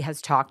if he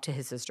has talked to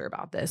his sister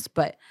about this,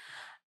 but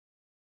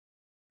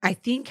I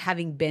think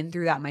having been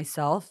through that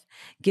myself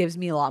gives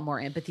me a lot more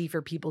empathy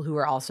for people who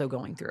are also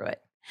going through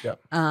it. Yeah.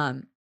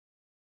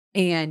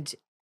 And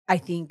I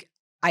think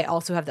I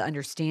also have the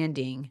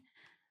understanding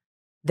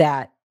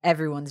that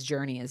everyone's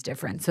journey is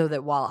different. So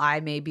that while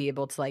I may be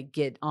able to like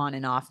get on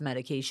and off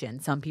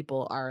medication, some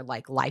people are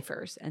like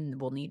lifers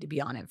and will need to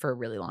be on it for a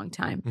really long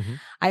time. Mhm.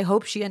 I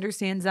hope she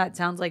understands that.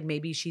 Sounds like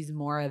maybe she's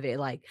more of a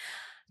like,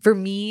 for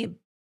me,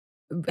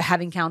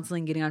 having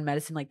counseling, getting on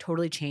medicine, like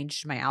totally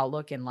changed my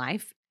outlook in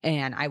life.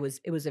 And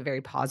it was a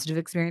very positive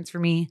experience for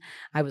me.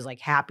 I was like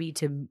happy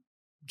to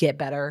get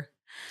better.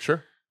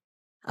 Sure.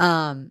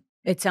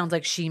 It sounds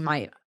like she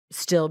might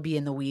still be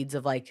in the weeds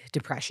of like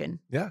depression.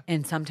 Yeah.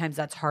 And sometimes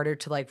that's harder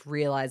to like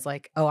realize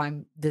like,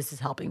 oh, this is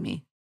helping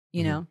me,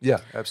 you Mhm. know? Yeah,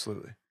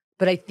 absolutely.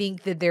 But I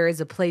think that there is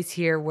a place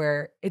here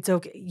where it's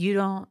okay. You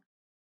don't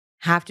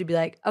have to be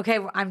like, okay,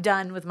 I'm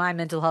done with my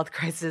mental health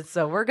crisis,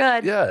 so we're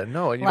good. Yeah,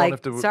 no, and you don't Like,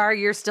 have to. sorry,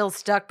 you're still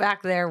stuck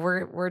back there.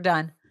 We're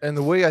done. And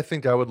the way I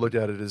think I would look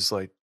at it is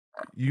like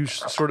you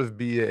sort of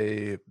be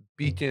a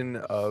beacon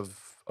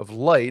of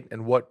light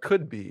and what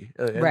could be,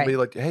 and be Right.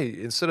 like, hey,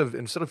 instead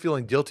of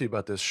feeling guilty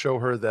about this, show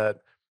her that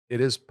it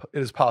is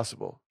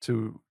possible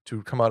to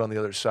come out on the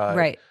other side,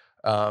 Right.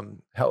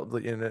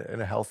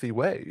 in a healthy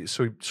way.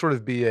 So you sort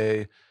of be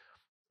a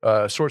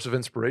source of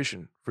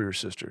inspiration for your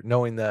sister,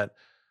 knowing that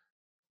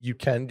you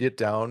can get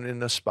down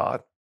in a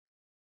spot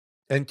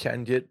and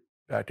can get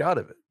back out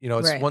of it. You know,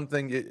 it's Right. one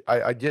thing.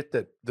 I get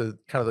that the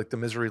kind of like the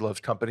misery loves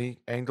company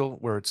angle,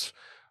 where it's,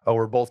 oh,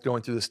 we're both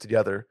going through this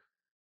together,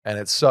 and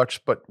it sucks,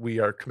 but we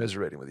are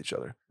commiserating with each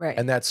other, Right.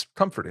 and that's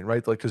comforting,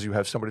 right? Like because you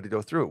have somebody to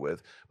go through it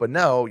with. But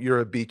now you're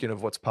a beacon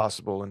of what's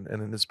possible and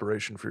an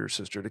inspiration for your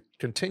sister to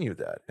continue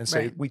that and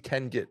say Right. we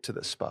can get to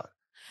this spot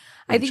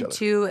I with each think other.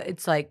 too,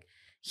 it's like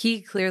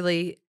he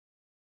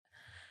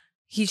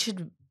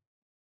should,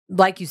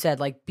 like you said,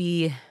 like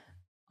be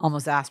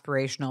almost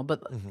aspirational.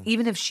 But Mhm.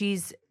 even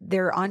if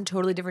they're on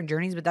totally different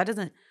journeys, but that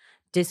doesn't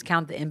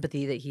discount the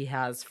empathy that he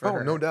has for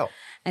Oh, no her. doubt.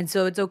 And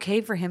so it's okay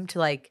for him to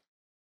like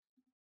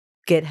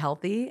get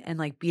healthy and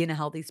like be in a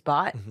healthy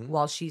spot Mhm.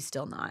 while she's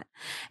still not.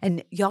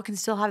 And y'all can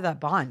still have that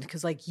bond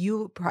because like he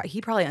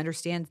probably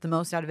understands the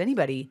most out of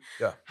anybody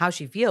Yeah. how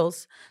she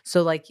feels.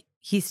 So like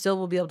he still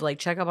will be able to like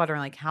check up on her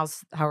and like how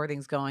are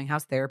things going?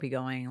 How's therapy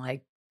going?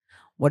 Like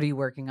what are you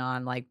working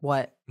on? Like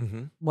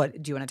Mhm.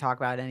 what do you want to talk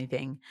about?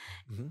 Anything?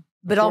 Mhm. Of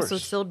But also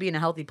course. still be in a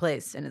healthy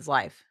place in his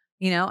life.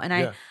 You know? And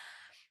Yeah.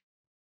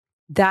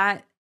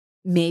 that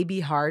may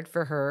be hard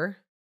for her.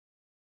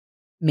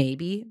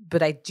 Maybe,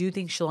 but I do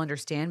think she'll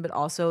understand. But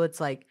also, it's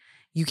like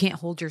you can't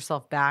hold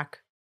yourself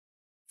back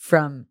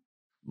from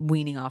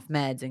weaning off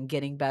meds and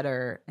getting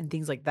better and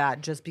things like that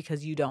just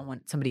because you don't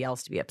want somebody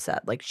else to be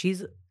upset. Like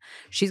she's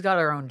got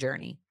her own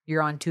journey.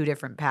 You're on two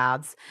different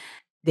paths.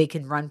 They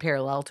can run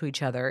parallel to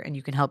each other and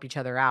you can help each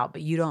other out,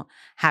 but you don't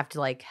have to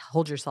like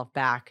hold yourself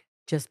back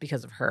just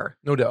because of her.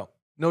 No doubt.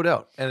 No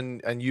doubt.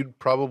 And you'd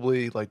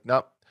probably like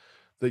not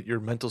that your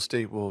mental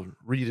state will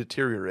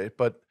re-deteriorate,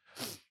 but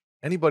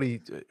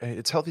anybody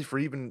it's healthy for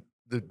even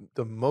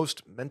the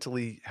most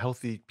mentally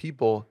healthy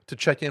people to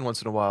check in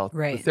once in a while with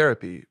Right.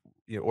 therapy,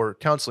 or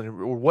counseling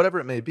or whatever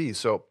it may be.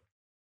 So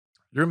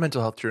your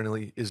mental health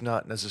journey is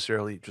not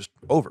necessarily just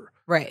over.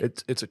 Right.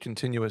 It's a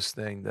continuous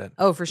thing that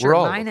Oh, for we're sure.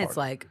 all a Mine, it's part of.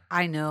 like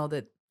I know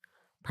that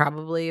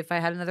probably if I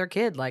had another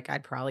kid, like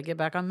I'd probably get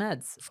back on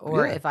meds.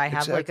 Or Yeah, if I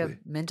have like a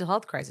exactly. mental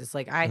health crisis,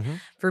 like Hmm.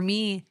 for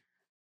me,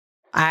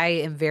 I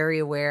am very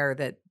aware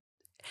that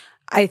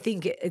I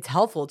think it's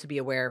helpful to be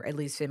aware, at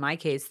least in my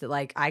case, that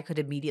like I could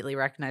immediately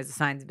recognize the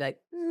signs and be like,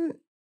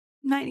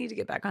 might need to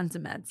get back on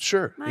some meds.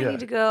 Sure. Might need Yeah.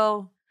 to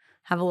go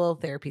have a little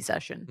therapy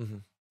session. Hmm.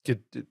 Get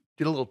a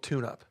little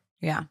tune up.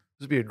 Yeah.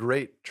 This would be a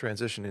great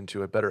transition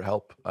into a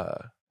BetterHelp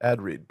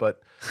ad read,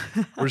 but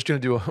we're just gonna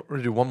do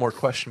one more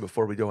question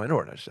before we go into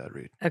our next ad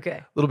read. Okay.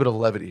 A little bit of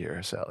levity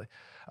here, Sally.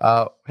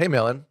 Hey,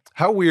 Malin,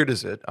 how weird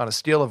is it on a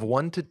scale of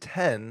 1 to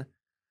 10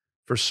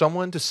 for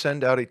someone to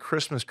send out a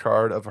Christmas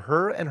card of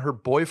her and her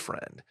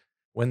boyfriend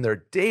when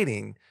they're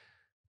dating,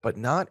 but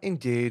not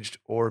engaged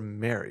or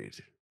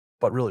married,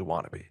 but really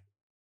want to be?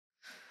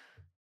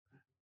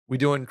 We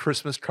doing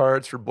Christmas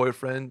cards for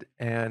boyfriend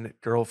and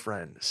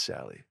girlfriend,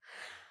 Sally.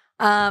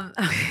 When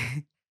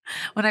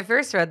I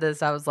first read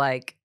this, I was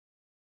like,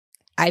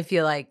 I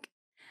feel like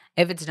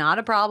if it's not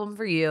a problem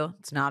for you,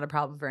 it's not a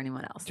problem for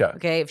anyone else. Okay.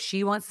 Okay. If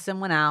she wants to send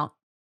one out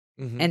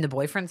Mhm. and the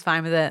boyfriend's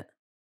fine with it,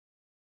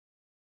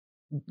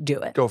 do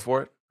it. Go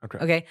for it. Okay.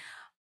 Okay.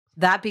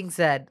 That being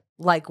said,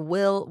 like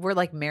we're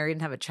like married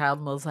and have a child,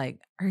 and Will's like,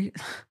 is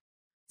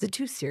it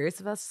too serious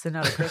of us to send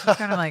out a Christmas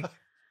card? I'm like,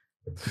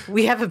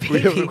 we have a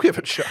baby. We have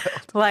a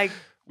child. Like,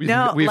 We've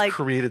like,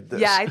 created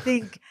this. yeah, I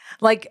think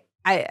like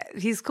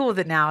he's cool with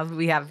it now.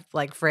 We have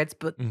like Fritz,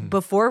 but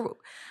before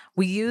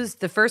we used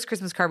the first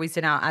Christmas card we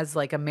sent out as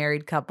like a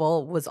married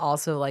couple was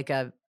also like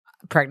a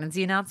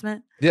pregnancy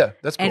announcement. Yeah,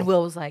 that's cool. And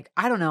Will was like,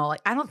 I don't know,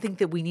 like I don't think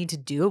that we need to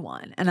do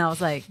one. And I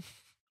was like,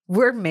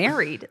 we're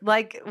married.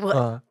 Like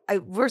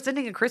we're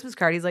sending a Christmas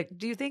card. He's like,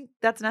 do you think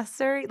that's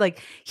necessary? Like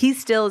he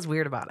still is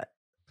weird about it.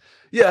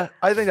 Yeah,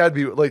 I think I'd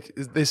be like,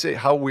 they say,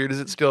 how weird is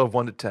it scale of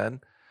 1 to 10?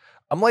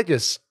 I'm like a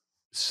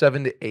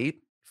 7 to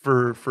 8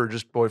 for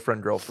just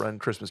boyfriend,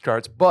 girlfriend Christmas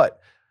cards. But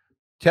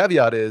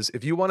caveat is,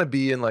 if you want to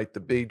be in like the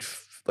big,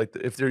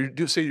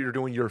 if say you're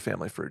doing your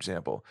family, for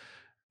example,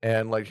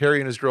 and like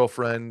Harry and his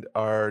girlfriend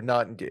are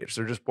not engaged,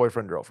 they're just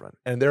boyfriend, girlfriend,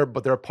 and they're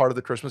a part of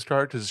the Christmas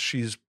card because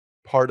she's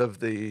part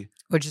of the.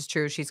 Which is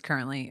true. She's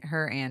currently,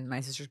 her and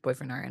my sister's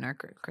boyfriend are in our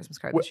Christmas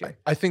card this year.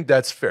 I think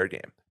that's fair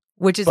game.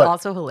 Which is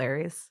also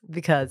hilarious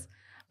because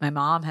my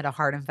mom had a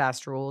hard and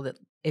fast rule that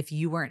if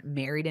you weren't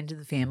married into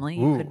the family,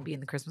 you couldn't be in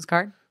the Christmas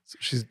card. So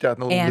she's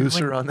gotten a little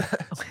looser on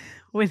that.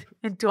 When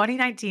in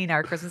 2019,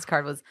 our Christmas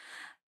card was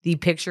the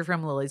picture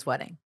from Lily's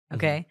wedding.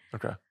 Okay.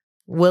 Okay.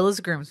 Will is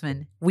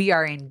groomsman. We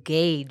are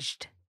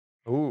engaged.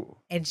 Ooh.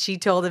 And she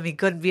told him he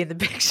couldn't be in the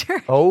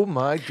picture. Oh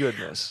my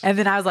goodness. And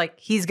then I was like,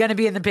 he's going to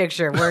be in the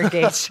picture. We're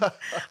engaged.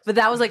 But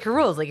that was like her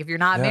rules. Like if you're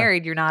not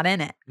married, you're not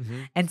in it.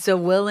 And so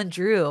Will and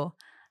Drew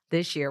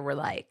this year were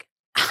like,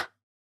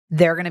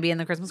 they're going to be in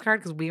the Christmas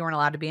card because we weren't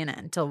allowed to be in it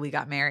until we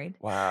got married.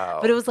 Wow.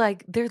 But it was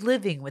like, they're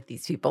living with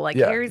these people. Like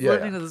Harry's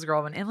living with his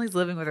girlfriend. Emily's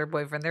living with her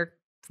boyfriend. They're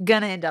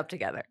going to end up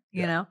together,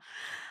 you know?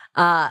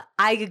 I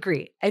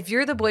agree. If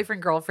you're the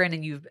boyfriend, girlfriend,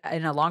 and you've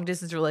in a long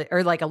distance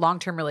or like a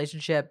long-term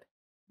relationship,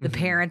 the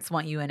parents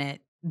want you in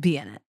it, be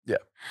in it. Yeah.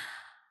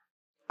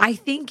 I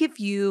think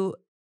to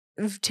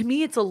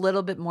me, it's a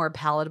little bit more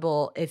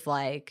palatable if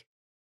like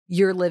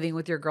you're living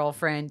with your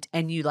girlfriend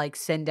and you like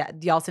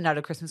y'all send out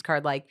a Christmas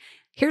card like,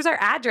 here's our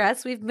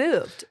address, we've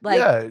moved.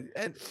 Like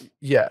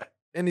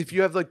and if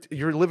you have like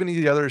you're living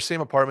together,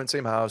 same apartment,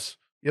 same house,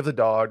 you have the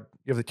dog,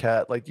 you have the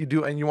cat, like you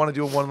do, and you want to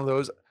do one of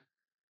those.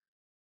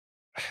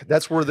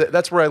 That's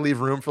where I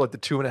leave room for like the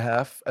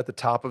 2.5 at the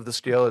top of the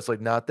scale. It's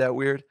like not that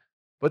weird,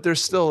 but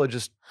there's still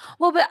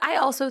but I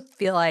also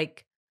feel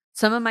like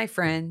some of my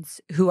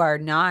friends who are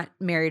not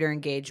married or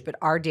engaged, but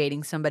are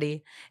dating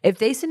somebody, if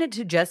they send it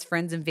to just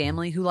friends and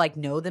family who like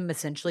know them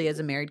essentially as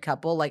a married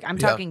couple, like I'm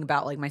talking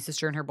about like my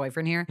sister and her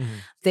boyfriend here, if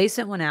they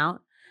sent one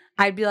out,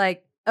 I'd be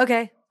like,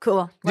 okay,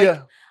 cool.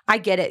 Like, I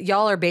get it.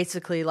 Y'all are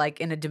basically like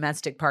in a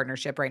domestic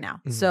partnership right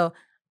now. So,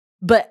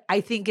 but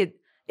I think it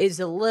is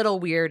a little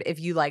weird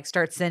if you like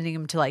start sending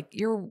them to like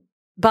your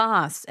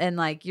boss and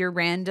like your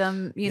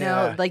random,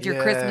 know, like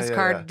your Christmas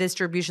card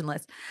distribution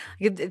list.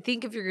 I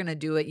think if you're going to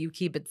do it, you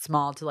keep it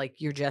small to like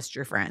just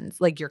your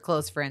friends, like your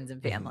close friends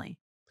and family.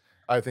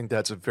 I think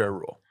that's a fair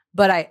rule.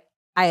 But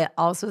I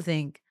also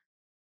think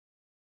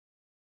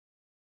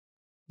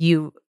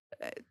you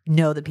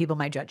know that people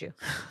might judge you.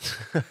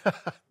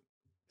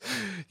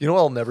 You know what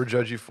I'll never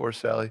judge you for,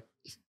 Sally?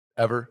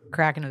 Ever?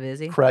 Cracking a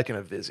Vizzy? Cracking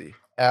a Vizzy.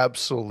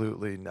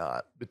 Absolutely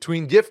not.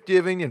 Between gift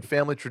giving and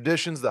family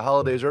traditions, the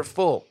holidays are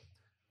full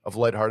of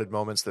lighthearted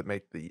moments that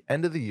make the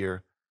end of the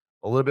year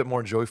a little bit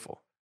more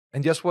joyful.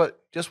 And guess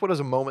what? Guess what is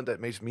a moment that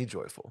makes me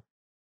joyful?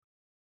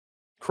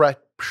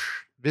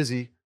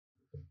 Vizzy.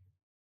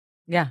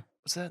 Yeah.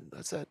 What's that?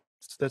 That's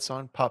that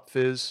song? Pop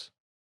Fizz.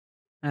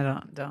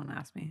 Don't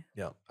ask me.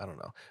 Yeah, I don't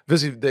know.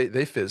 Vizzy,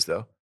 they fizz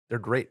though. They're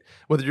great.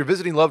 Whether you're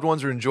visiting loved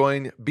ones or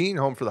enjoying being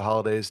home for the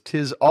holidays,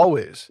 'tis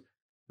always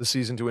the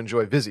season to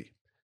enjoy Vizzy,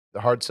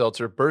 the hard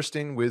seltzer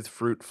bursting with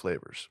fruit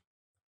flavors.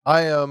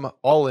 I am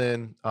all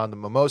in on the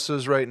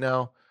mimosas right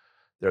now.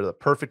 They're the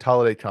perfect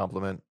holiday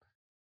complement.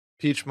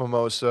 Peach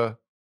mimosa,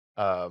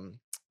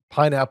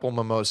 pineapple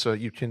mimosa.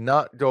 You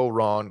cannot go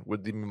wrong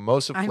with the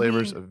mimosa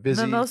flavors of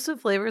Vizzy. Mimosa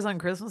flavors on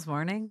Christmas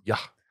morning? Yeah.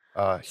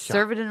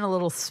 Serve it in a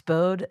little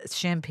Spode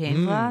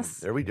champagne glass.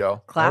 There we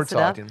go. Class it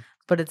up,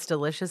 but it's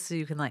delicious. So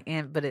you can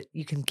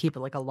you can keep it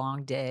like a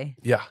long day.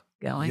 Yeah.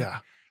 Going. Yeah.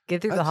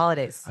 Get through the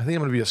holidays. I think I'm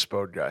going to be a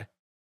Spode guy.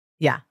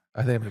 Yeah. I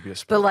think I'm going to be a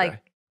Spode guy. But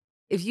like,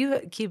 if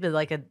you keep it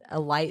like a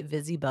light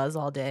Vizzy buzz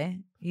all day,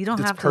 you don't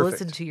That's have to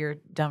listen perfect. to your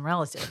dumb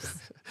relatives.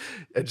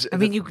 I And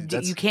mean,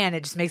 that's you can.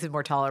 It just makes it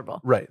more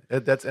tolerable. right.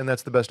 That's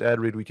the best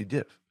ad read we could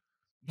give.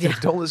 Yeah,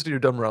 Don't listen to your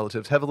dumb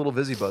relatives. Have a little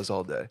Vizzy buzz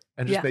all day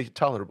and just yeah. make it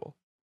tolerable.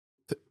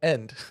 To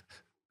end.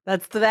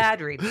 That's the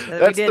bad read. We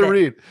That's did the it.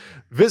 read.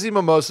 Vizzy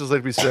Mimosas,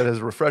 like we said, has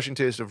a refreshing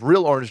taste of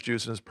real orange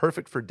juice and is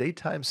perfect for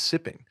daytime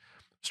sipping.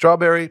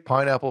 Strawberry,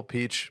 pineapple,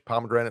 peach,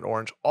 pomegranate,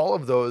 orange, all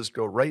of those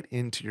go right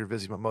into your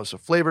Vizzy Mimosa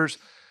flavors.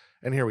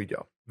 And here we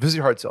go. Vizzy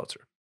Hard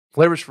Seltzer.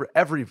 Flavors for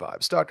every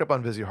vibe. Stock up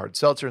on Vizzy Hard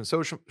Seltzer and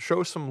so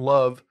show some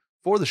love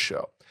for the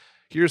show.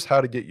 Here's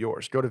how to get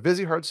yours. Go to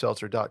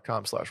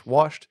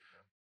VizzyHardSeltzer.com/washed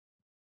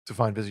to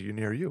find Vizzy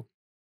near you.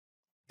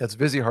 That's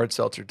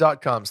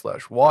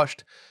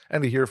VizzyHardSeltzer.com/washed.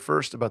 And to hear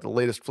first about the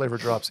latest flavor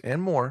drops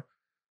and more,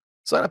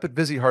 sign up at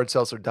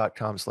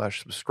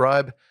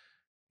VizzyHardSeltzer.com/subscribe.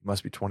 You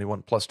must be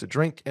 21 plus to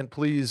drink, and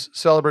please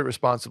celebrate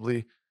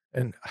responsibly.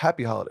 And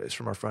happy holidays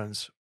from our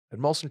friends at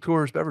Molson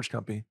Coors Beverage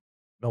Company,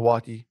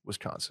 Milwaukee,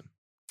 Wisconsin.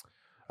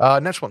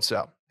 Next one,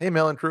 Sal. Hey,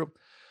 Mail In Crew.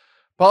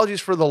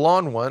 Apologies for the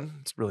long one.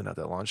 It's really not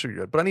that long. Sure,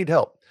 you're good, but I need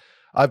help.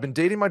 I've been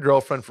dating my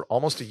girlfriend for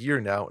almost a year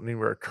now, and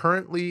we're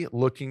currently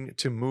looking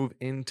to move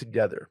in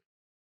together.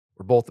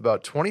 We're both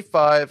about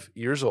 25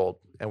 years old,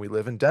 and we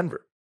live in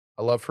Denver.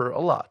 I love her a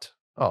lot.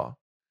 Oh,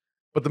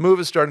 but the move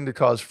is starting to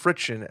cause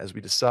friction as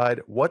we decide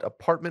what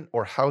apartment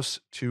or house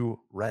to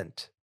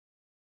rent.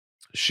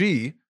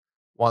 She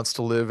wants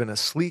to live in a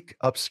sleek,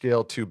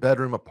 upscale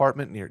 2-bedroom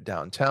apartment near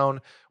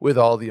downtown with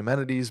all the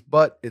amenities,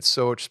 but it's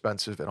so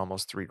expensive at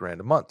almost $3,000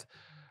 a month.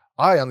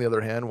 I, on the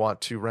other hand,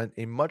 want to rent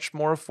a much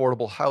more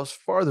affordable house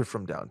farther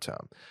from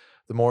downtown.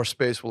 The more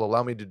space will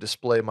allow me to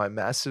display my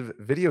massive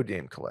video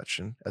game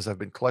collection, as I've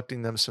been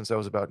collecting them since I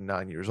was about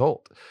 9 years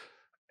old.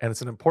 And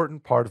it's an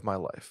important part of my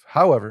life.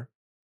 However,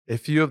 a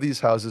few of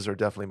these houses are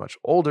definitely much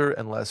older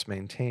and less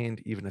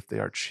maintained, even if they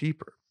are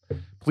cheaper.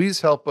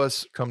 Please help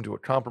us come to a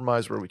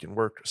compromise where we can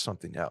work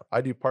something out.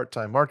 I do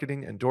part-time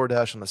marketing and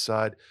DoorDash on the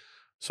side,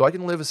 so I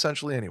can live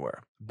essentially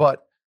anywhere.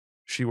 But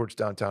she works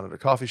downtown at a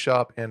coffee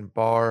shop and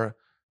bar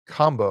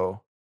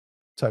combo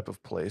type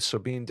of place, so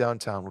being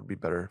downtown would be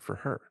better for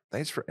her.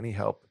 Thanks for any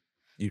help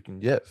you can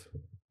give.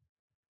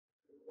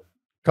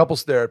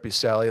 Couples therapy,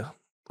 Sally.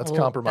 Let's Little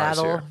compromise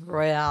battle here.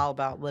 royale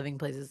about living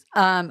places.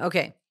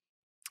 Okay.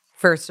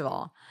 First of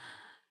all,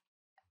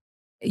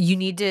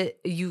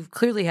 you've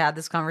clearly had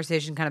this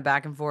conversation kind of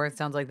back and forth.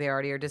 Sounds like they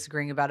already are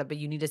disagreeing about it, but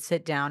you need to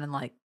sit down and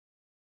like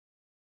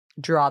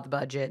draw up the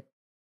budget,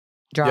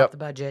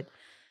 Yep.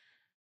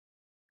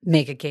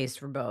 make a case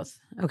for both.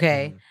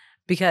 Okay. Mhm.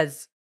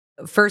 Because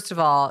first of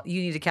all,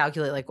 you need to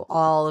calculate like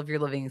all of your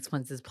living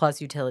expenses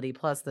plus utility,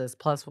 plus this,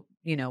 plus,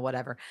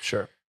 whatever,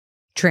 Sure.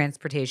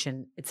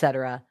 transportation,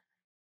 etc.,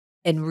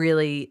 and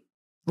really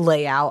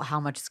lay out how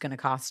much it's going to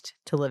cost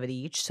to live at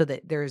each so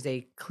that there's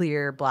a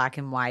clear black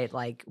and white,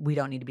 like we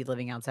don't need to be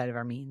living outside of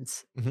our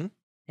means Mhm.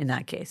 in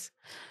that case.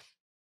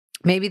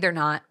 Maybe they're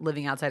not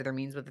living outside of their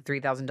means with a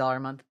 $3,000 a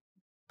month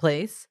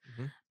place,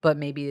 Mhm. but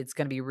maybe it's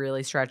going to be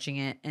really stretching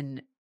it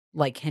and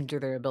like hinder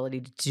their ability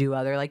to do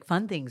other like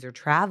fun things or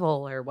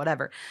travel or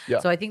whatever. Yeah.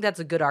 So I think that's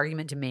a good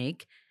argument to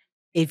make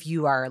if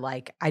you are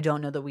like, I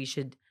don't know that we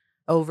should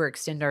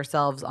overextend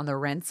ourselves on the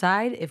rent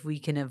side if we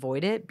can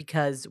avoid it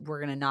because we're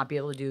going to not be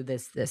able to do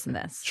this, this, and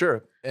this.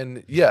 Sure.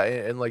 And yeah,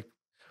 and like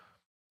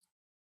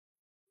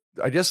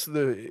I guess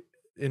in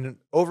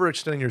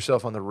overextending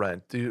yourself on the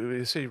rent, do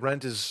you say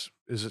rent is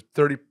it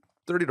 30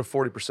 to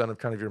 40% of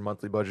kind of your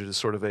monthly budget is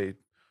sort of a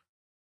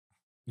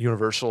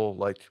universal,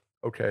 like,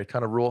 okay,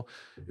 kind of rule.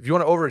 If you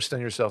want to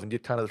overextend yourself and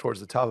get kind of towards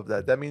the top of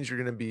that, that means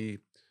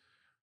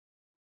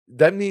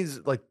that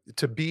means like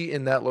to be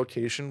in that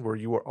location where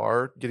you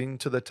are getting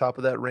to the top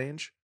of that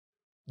range,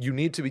 you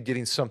need to be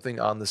getting something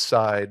on the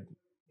side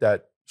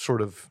that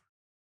sort of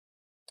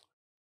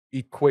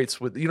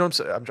equates with, you know what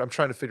I'm saying? I'm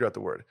trying to figure out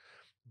the word.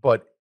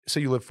 But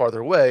say you live farther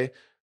away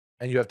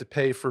and you have to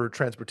pay for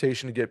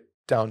transportation to get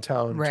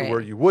downtown to where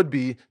Right. you would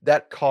be,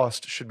 that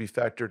cost should be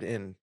factored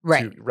in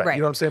Right. to rent. Right.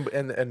 You know what I'm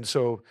saying? And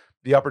so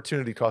the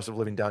opportunity cost of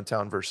living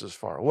downtown versus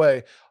far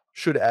away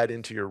should add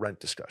into your rent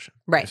discussion.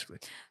 Right. Basically.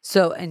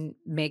 So, and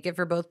make it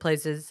for both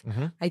places.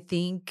 Mhm. I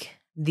think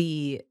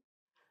the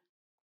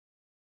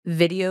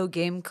video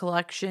game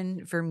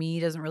collection for me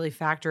doesn't really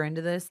factor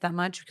into this that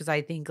much because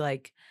I think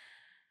like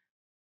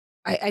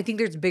I think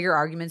there's bigger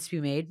arguments to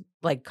be made,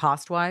 like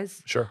cost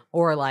wise, Sure.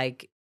 or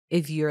like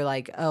if you're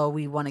like, oh,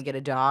 we want to get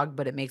a dog,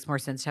 but it makes more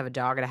sense to have a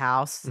dog at a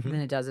house Mhm. than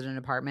it does at an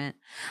apartment.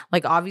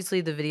 Like obviously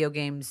the video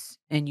games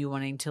and you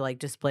wanting to like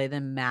display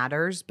them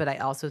matters, but I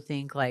also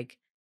think like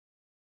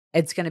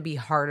it's going to be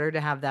harder to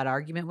have that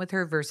argument with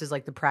her versus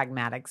like the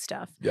pragmatic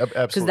stuff. Yep,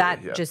 Because absolutely.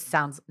 that Yeah. just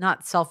sounds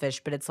not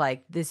selfish, but it's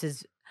like this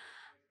is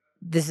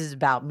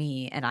about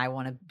me and I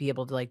want to be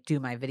able to like do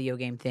my video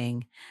game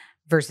thing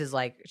versus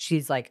like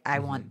she's like I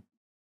want Mhm.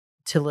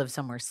 to live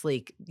somewhere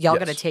sleek. Y'all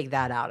got to Yes. take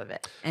that out of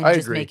it and I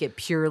just agree. make it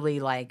purely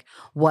like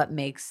what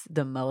makes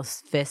the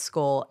most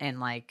fiscal and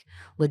like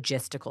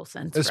logistical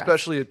sense for us.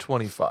 Especially at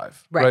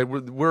 25, Right.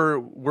 right?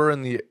 We're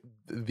in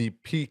the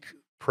peak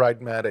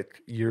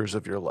pragmatic years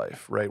of your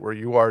life, right? Where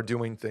you are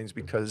doing things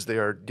because they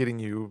are getting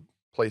you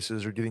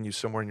places or getting you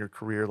somewhere in your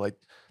career. Like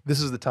this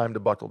is the time to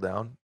buckle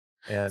down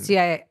and See,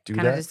 I do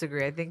kind of that.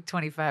 disagree. I think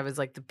 25 is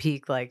like the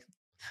peak. Like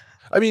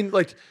I mean,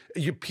 like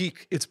you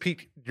peak, it's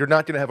peak. You're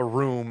not going to have a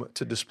room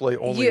to display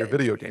only your you,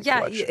 video game yeah,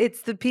 collection.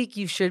 it's the peak.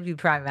 You should be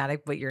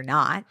pragmatic, but you're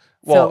not.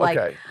 So Well, like,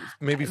 okay,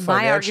 maybe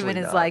my argument financially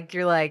is not. like,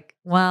 you're like,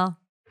 well,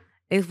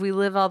 if we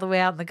live all the way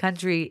out in the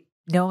country,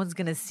 no one's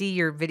gonna see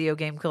your video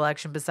game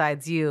collection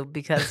besides you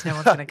because no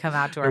one's gonna come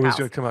out to our Nobody's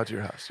going house. to come out to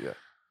your house. Yeah.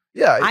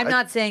 Yeah. I'm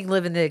not saying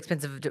live in the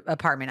expensive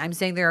apartment. I'm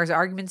saying there are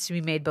arguments to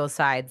be made both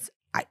sides.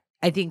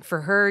 I think for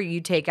her, you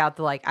take out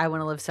the like, I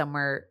want to live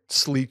somewhere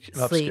Sleek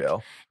and sleek,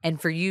 upscale. and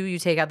for you, you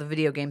take out the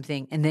video game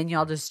thing, and then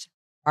y'all just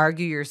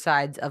argue your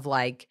sides of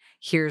like,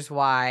 here's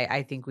why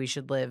I think we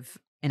should live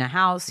in a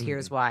house.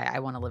 Here's why I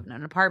want to live in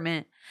an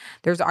apartment.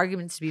 There's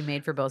arguments to be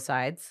made for both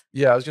sides.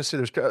 Yeah, I was gonna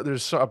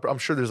say I'm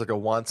sure there's like a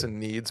wants and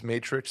needs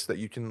matrix that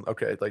you can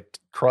like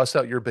cross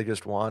out your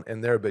biggest want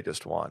and their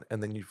biggest want,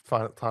 and then you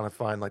kind of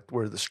find like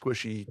where the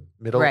squishy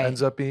middle Right.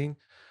 ends up being.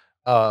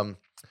 Um,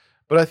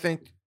 but I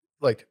think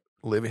like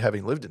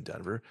having lived in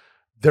Denver,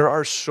 there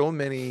are so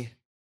many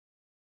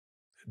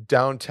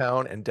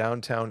downtown and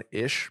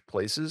downtown-ish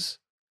places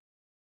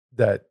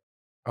that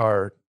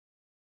are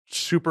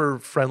super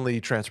friendly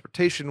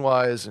transportation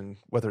wise, and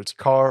whether it's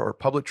car or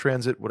public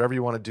transit, whatever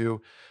you want to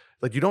do,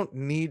 like you don't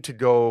need to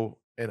go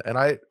and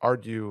I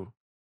argue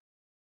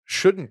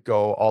shouldn't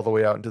go all the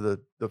way out into the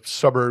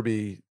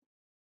suburby,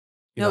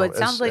 No, it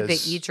sounds like they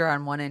as each are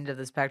on one end of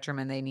the spectrum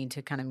and they need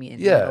to kind of meet in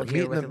the yeah, middle here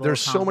meet in with the, a little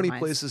there's so many compromise.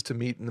 places to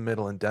meet in the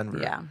middle in Denver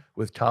Yeah.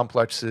 with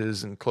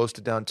complexes and close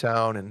to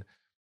downtown. And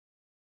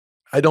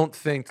I don't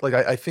think like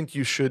I think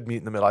you should meet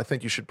in the middle. I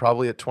think you should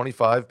probably at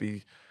 25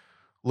 be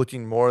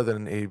looking more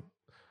than a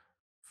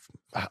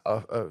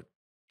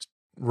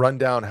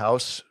rundown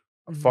house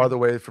farther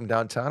away from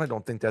downtown. I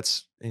don't think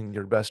that's in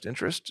your best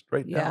interest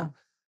right Yeah. now.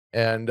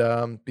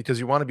 And because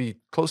you want to be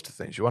close to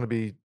things, you want to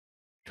be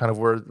kind of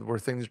where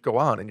things go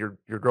on, and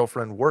your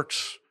girlfriend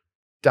works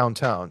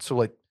downtown. So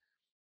like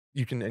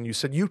you can, and you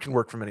said you can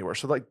work from anywhere.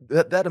 So like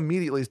that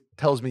immediately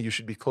tells me you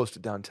should be close to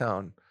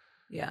downtown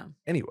Yeah.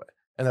 anyway.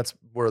 And that's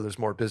where there's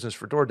more business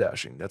for door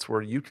dashing. That's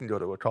where you can go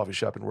to a coffee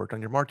shop and work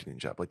on your marketing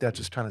job. Like that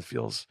just kind of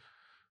feels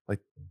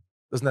like,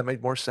 doesn't that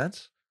make more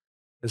sense?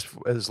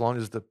 As long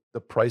as the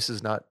price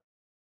is not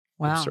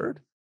Wow.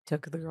 absurd.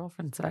 Took the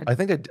girlfriend side. I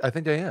think I am. I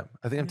think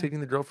I'm Yeah.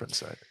 taking the girlfriend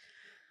side.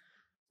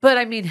 But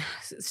I mean,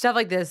 stuff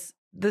like this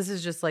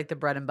is just like the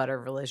bread and butter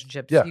of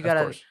relationships. Yeah, You of got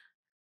to course.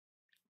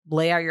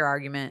 lay out your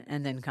argument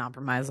and then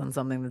compromise on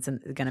something that's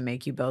going to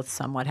make you both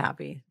somewhat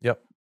happy.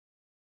 Yep.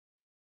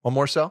 One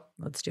more, Sal?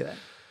 Let's do it.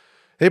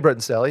 Hey, Brett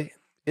and Sally.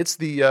 It's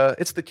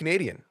the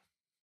Canadian.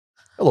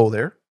 Hello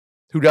there.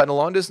 Who got in a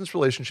long distance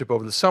relationship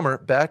over the summer,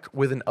 back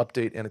with an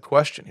update and a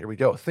question. Here we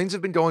go. Things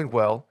have been going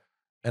well,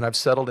 and I've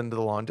settled into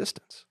the long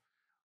distance.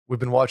 We've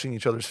been watching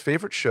each other's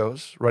favorite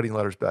shows, writing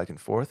letters back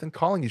and forth, and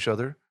calling each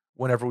other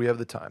whenever we have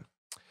the time.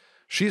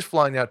 She's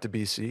flying out to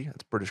BC,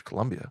 that's British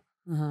Columbia,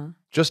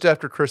 just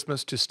after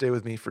Christmas to stay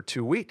with me for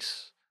 2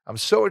 weeks. I'm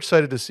so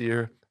excited to see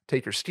her,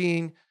 take her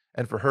skiing,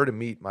 and for her to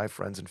meet my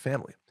friends and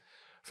family.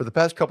 For the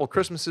past couple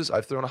Christmases,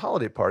 I've thrown a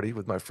holiday party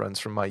with my friends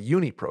from my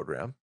uni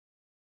program,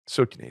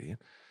 so Canadian,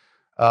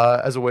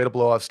 as a way to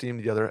blow off steam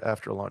together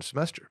after a long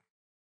semester.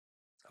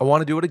 I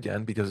want to do it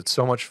again because it's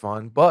so much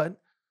fun, but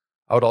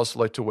I would also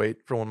like to wait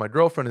for when my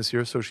girlfriend is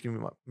here so she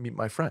can meet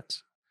my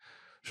friends.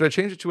 Should I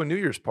change it to a New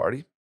Year's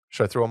party?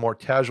 Should I throw a more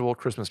casual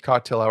Christmas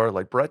cocktail hour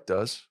like Brett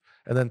does,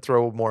 and then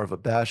throw more of a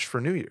bash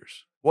for New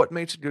Year's? What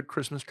makes a good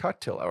Christmas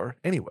cocktail hour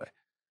anyway?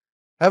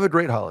 Have a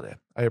great holiday.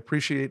 I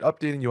appreciate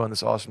updating you on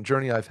this awesome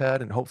journey I've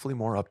had, and hopefully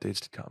more updates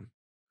to come.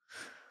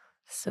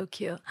 So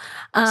cute.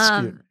 It's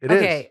cute. It is.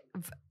 Okay.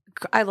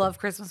 I love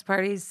Christmas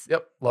parties.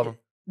 Yep, love them.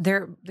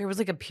 There was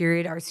like a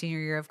period our senior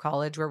year of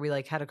college where we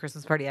like had a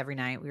Christmas party every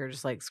night. We were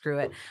just like, screw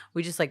it.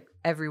 We just like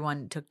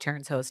everyone took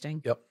turns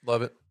hosting. Yep,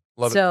 love it.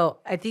 Love it. So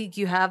I think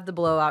you have the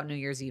blowout New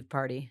Year's Eve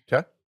party.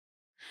 Okay.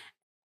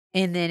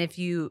 And then if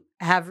you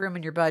have room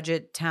in your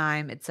budget,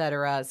 time,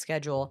 etc.,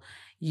 schedule,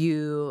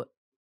 you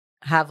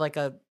have like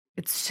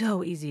it's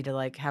so easy to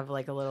like have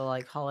like a little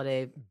like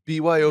holiday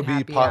BYOB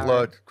happy hour.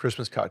 potluck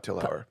Christmas cocktail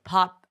hour.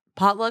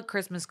 Potluck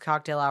Christmas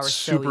cocktail hour.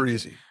 Super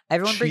easy.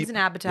 Everyone brings Cheap. an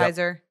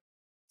appetizer.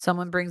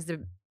 Someone brings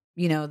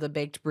the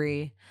baked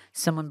brie.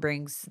 Someone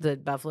brings the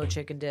buffalo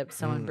chicken dip.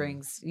 Someone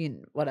brings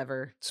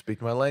whatever.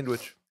 Speak my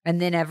language. And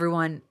then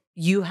everyone,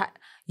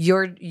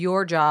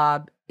 your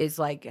job is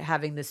like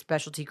having this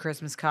specialty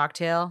Christmas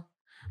cocktail,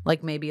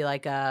 like maybe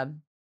like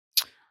an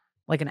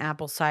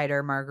apple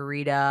cider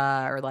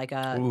margarita, or like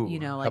a Ooh,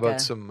 like how about a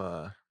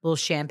some little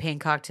champagne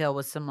cocktail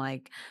with some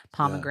like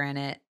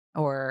pomegranate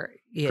or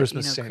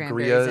Christmas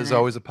cranberries sangria in is it.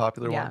 always a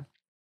popular Yeah. one.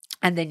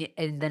 And then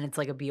it's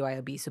like a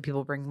BYOB, so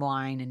people bring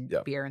wine and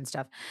Yeah. beer and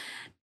stuff.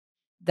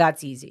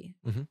 That's easy.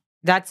 Mhm.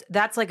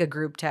 That's like a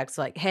group text,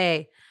 like,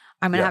 hey,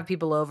 I'm gonna Yeah. have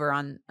people over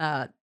on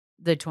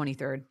the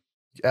 23rd.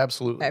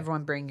 Absolutely.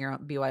 Everyone bring your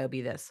own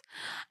BYOB this,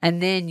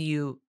 and then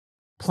you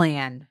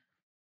plan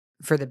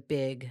for the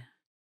big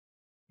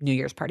New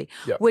Year's party,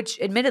 Yep. which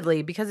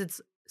admittedly, because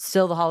it's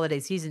still the holiday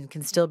season,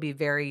 can still be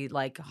very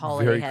like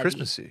holiday Very heavy.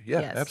 Christmassy.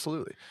 Yeah, Yes.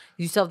 absolutely.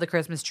 You still have the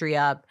Christmas tree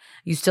up.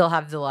 You still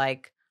have the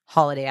like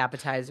holiday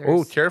appetizers.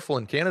 Oh, careful.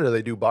 In Canada,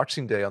 they do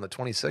Boxing Day on the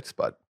 26th,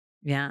 but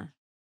yeah.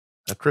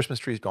 the Christmas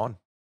tree's gone.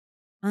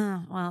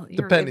 Well,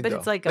 you're Depending, but though.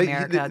 it's like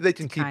America. They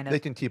can keep kind of. they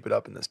can keep it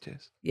up in this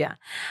case. Yeah.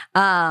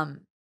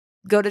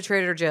 Go to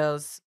Trader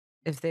Joe's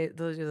if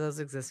those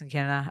exist in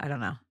Canada. I don't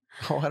know.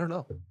 Oh, I don't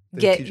know.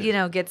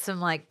 Get some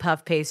like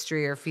puff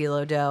pastry or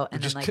phyllo dough,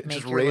 and just then like make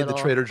just your raid little.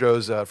 the Trader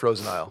Joe's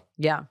frozen aisle.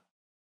 Yeah,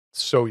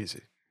 So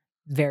easy.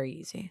 very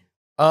easy.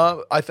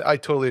 I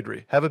totally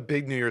agree. Have a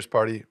big New Year's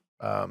party.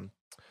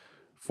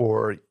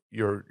 For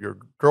your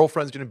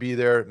girlfriend's going to be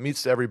there.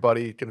 Meets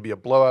everybody. Going to be a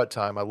blowout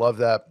time. I love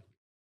that.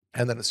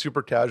 And then a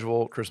super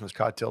casual Christmas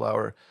cocktail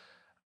hour.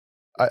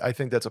 I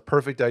think that's a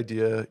perfect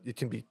idea. It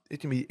can be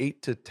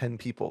 8 to 10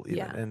 people even,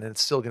 Yeah. and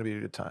it's still going to be a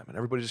good time. And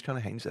everybody just kind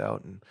of hangs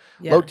out and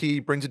Yeah. low key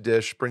brings a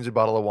dish, brings a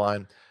bottle of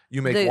wine.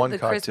 You make one the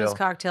cocktail. Christmas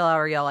cocktail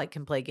hour, y'all like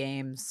can play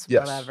games,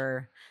 Yes.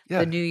 whatever. Yeah,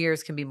 The New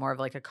Year's can be more of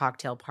like a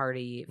cocktail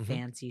party, Mhm.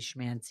 fancy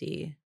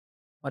schmancy,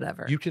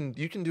 whatever. you can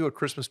do a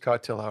Christmas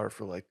cocktail hour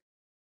for like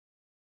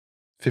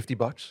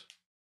 $50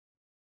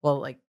 well,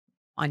 like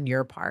on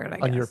your part, I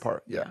guess. on your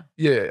part. Yeah.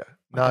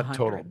 Not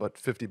total, 100. but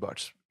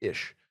 $50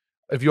 ish.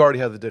 If you already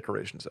have the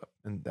decorations up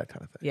and that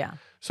kind of thing. Yeah.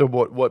 So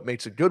what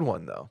makes a good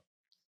one though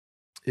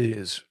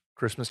is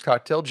Christmas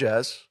cocktail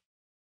jazz.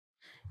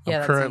 Yeah, I'm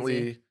that's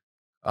currently easy.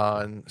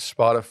 on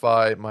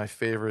Spotify. My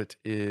favorite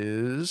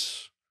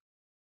is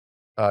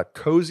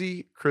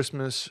Cozy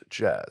Christmas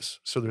Jazz.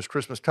 So there's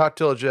Christmas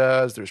cocktail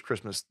jazz, there's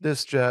Christmas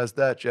this jazz,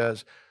 that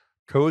jazz.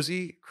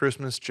 Cozy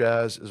Christmas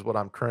Jazz is what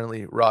I'm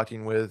currently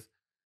rocking with.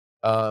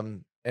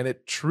 And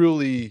it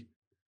truly,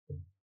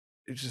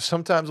 it's just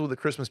sometimes with the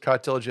Christmas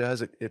cocktail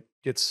jazz, it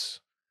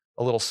gets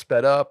a little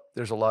sped up.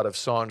 There's a lot of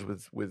songs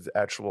with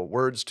actual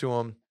words to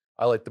them.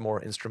 I like the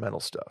more instrumental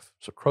stuff.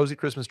 So Cozy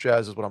Christmas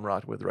Jazz is what I'm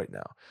rocking with right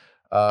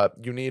now.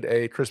 You need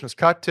a Christmas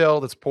cocktail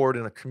that's poured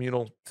in a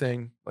communal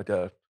thing, like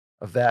a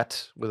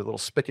vat with a little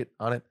spigot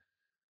on it.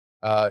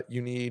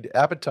 You need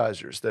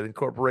appetizers that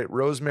incorporate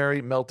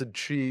rosemary, melted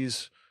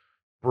cheese,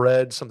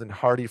 bread, something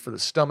hearty for the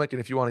stomach. And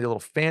if you want to get a little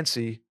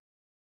fancy,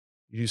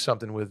 you do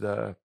something with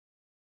like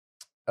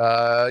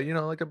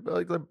a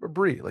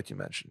brie, like you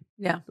mentioned.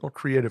 Yeah. A little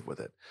creative with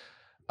it.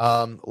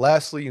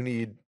 Lastly, you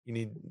need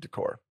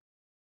decor.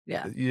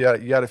 Yeah. You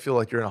got to feel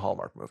like you're in a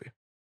Hallmark movie.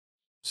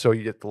 So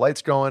you get the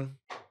lights going.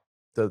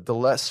 The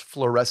less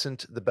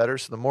fluorescent, the better.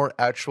 So the more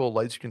actual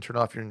lights you can turn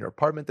off in your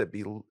apartment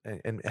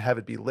and have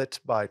it be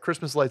lit by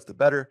Christmas lights, the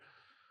better.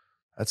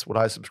 That's what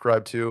I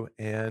subscribe to.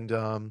 And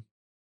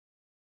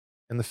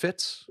the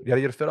fits, you got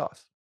to get a fit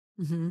off.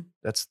 Mm-hmm.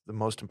 That's the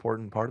most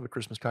important part of a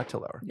Christmas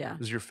cocktail hour. Yeah.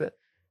 Is your fit.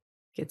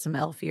 Get some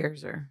elf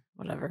ears or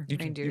whatever. You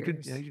Reindeer could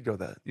ears. yeah, you could go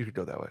that. You could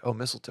go that way. Oh,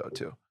 mistletoe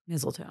too.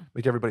 Mistletoe.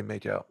 Make everybody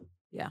make out.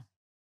 Yeah.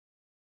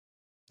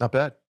 Not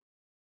bad.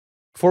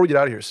 Before we get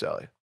out of here,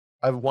 Sally,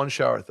 I have one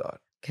shower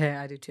thought. Okay,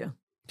 I do too.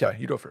 Yeah,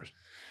 you go first.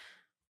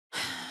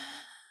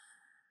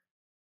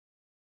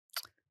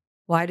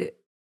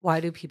 Why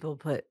do people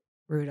put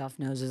Rudolph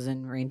noses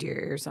and reindeer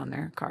ears on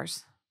their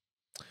cars?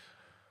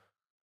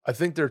 I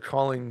think they're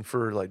calling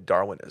for like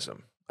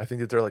Darwinism. I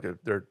think that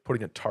they're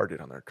putting a target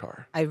on their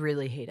car. I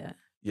really hate it.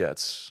 Yeah,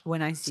 it's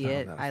When I see not-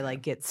 it, not a I fan.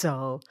 like get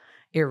so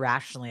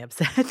irrationally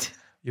upset.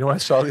 You know what I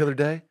saw the other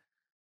day?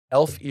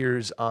 Elf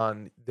ears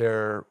on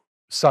their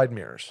side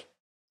mirrors.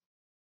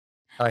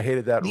 I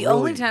hated that. The really,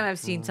 only time I've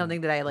seen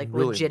something that I like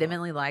really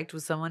legitimately liked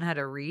was someone had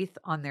a wreath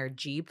on their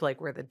Jeep, like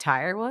where the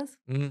tire was.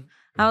 Mhm.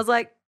 I was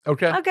like,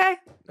 Okay. okay,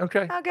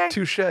 okay,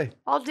 Touche.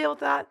 I'll deal with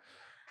that.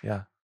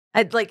 Yeah.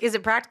 I'd like, is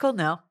it practical?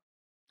 No.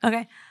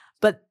 Okay.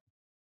 But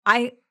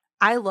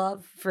I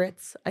love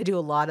Fritz. I do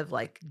a lot of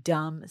like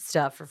dumb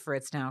stuff for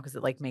Fritz now because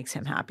it like makes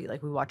him happy.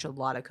 Like we watch a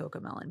lot of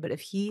Cocomelon. But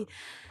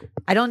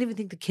I don't even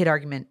think the kid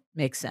argument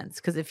makes sense.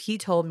 Because if he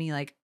told me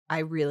like, I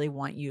really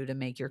want you to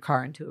make your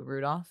car into a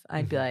Rudolph,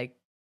 I'd be Mhm. like,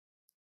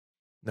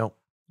 Nope.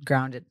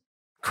 grounded.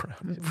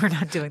 We're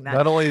not doing that.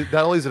 Not only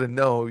is it a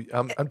no,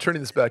 I'm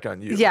turning this back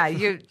on you.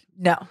 Yeah,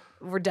 no,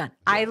 we're done.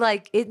 I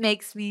like it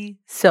makes me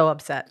so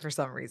upset for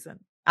some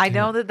reason. I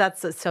know that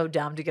that's so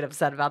dumb to get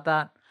upset about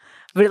that,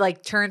 but it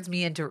like turns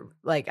me into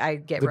like I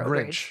get The road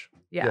Grinch. rage.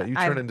 Yeah, you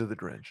I'm turn into the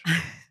Grinch.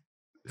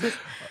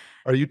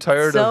 Are you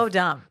tired so of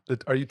dumb.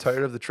 Are you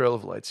tired of the Trail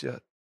of Lights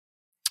yet?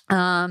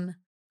 I'm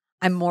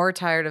more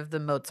tired of the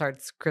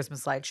Mozart's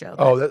Christmas light show.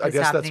 Oh, that I is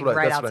guess that's happening what I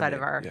right that's what I outside of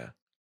mean. our. Yeah.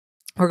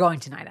 We're going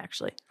tonight,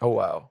 actually. Oh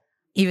wow.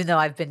 Even though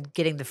I've been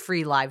getting the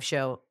free live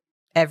show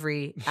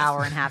every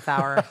hour and a half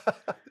hour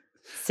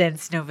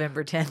since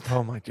November 10th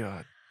Oh my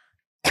god.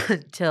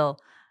 till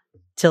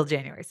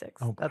January 6th.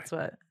 Oh, boy. That's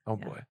what Oh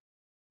Yeah. boy.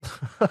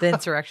 the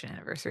insurrection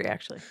anniversary,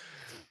 actually.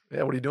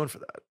 Yeah. What are you doing for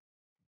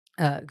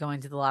that?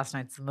 Going to the last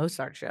night's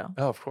Mozart show.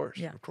 Oh, of course.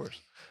 Yeah. Of course.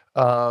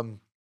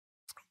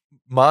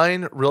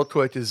 Mine, real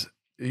quick, is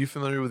are you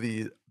familiar with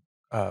the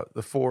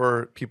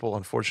 4 people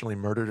unfortunately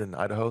murdered in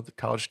Idaho, the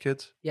college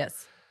kids?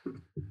 Yes.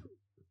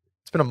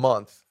 It's been a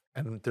month,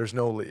 and there's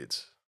no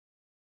leads,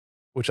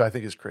 which I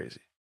think is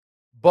crazy.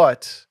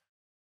 But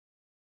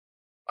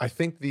I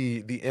think the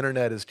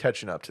internet is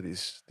catching up to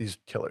these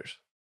killers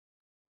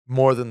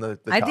more than the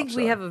I cops think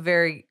we are. have a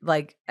very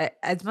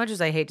as much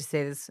as I hate to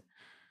say this,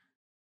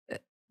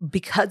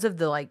 because of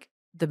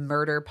the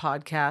murder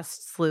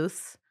podcast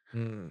sleuths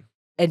Mm,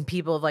 and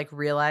people have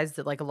realized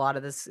that a lot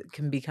of this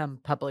can become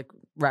public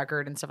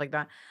record and stuff like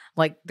that.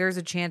 There's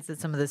a chance that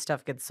some of this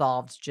stuff gets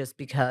solved just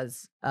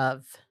because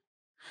of,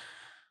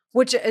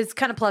 which is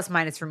kind of plus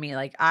minus for me.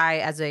 I,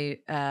 as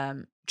a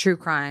true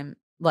crime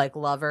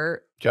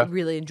lover, 'kay.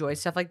 really enjoy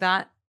stuff like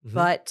that. Mhm.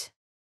 But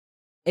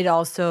it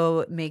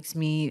also makes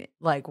me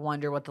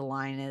wonder what the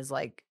line is.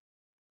 Are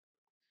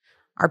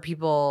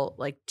people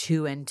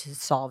too into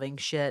solving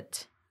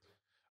shit?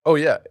 Oh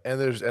yeah, and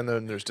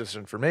then there's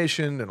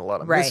disinformation and a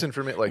lot of Right.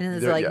 misinformation.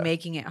 And then it's yeah,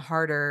 making it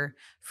harder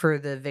for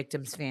the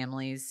victims'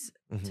 families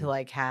Mhm. to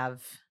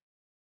have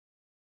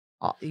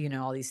all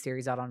these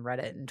theories out on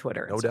Reddit and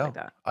Twitter and No stuff doubt. like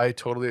that. I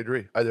totally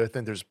agree. I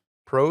think there's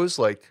pros,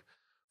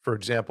 for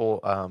example,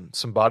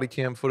 some body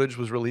cam footage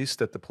was released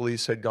that the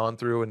police had gone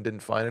through and didn't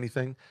find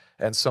anything,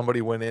 and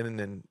somebody went in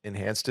and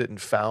enhanced it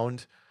and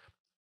found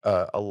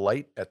a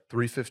light at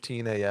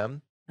 3:15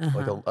 a.m.,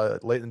 Uh-huh.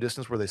 late in the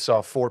distance where they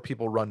saw 4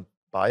 people run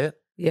by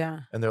it,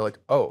 Yeah. and they're like,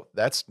 "Oh,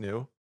 that's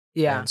new."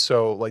 Yeah. And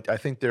so, I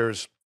think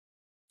there's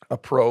a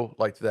pro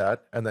like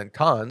that, and then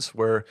cons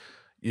where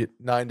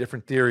 9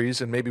 different theories,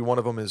 and maybe one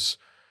of them is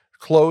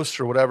close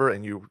or whatever,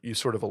 and you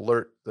sort of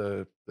alert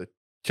the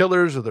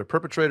killers or the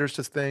perpetrators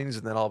to things,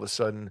 and then all of a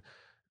sudden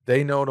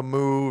they know to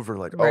move, or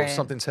oh, Right.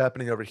 something's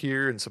happening over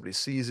here, and somebody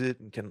sees it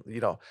and can,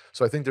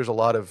 so I think there's a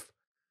lot of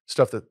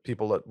stuff that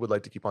people would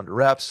like to keep under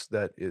wraps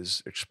that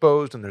is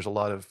exposed, and there's a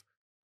lot of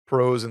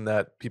pros in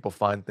that people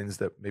find things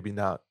that maybe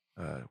not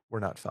were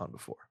not found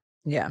before.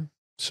 Yeah.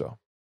 So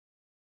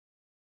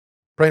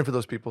praying for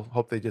those people.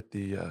 Hope they get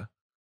the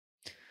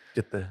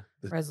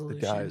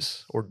Resolution.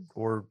 guys or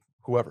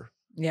whoever.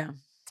 Yeah.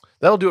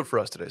 That'll do it for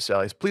us today,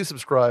 Sally. Please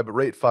subscribe,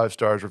 rate 5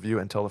 stars, review,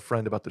 and tell a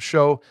friend about the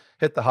show.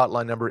 Hit the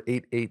hotline number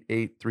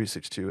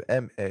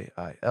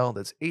 888-362-MAIL.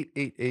 That's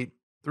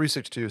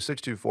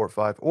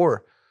 888-362-6245.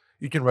 Or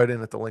you can write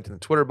in at the link in the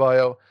Twitter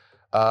bio.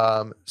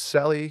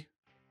 Sally,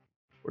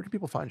 where can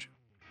people find you?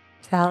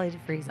 Sally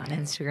DeFreeze on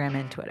Instagram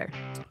and Twitter.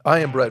 I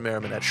am Brett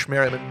Merriman at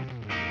Schmerriman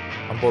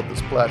on both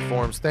those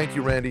platforms. Thank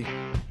you, Randy.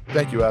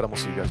 Thank you, Adam. We'll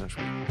see you guys next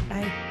week.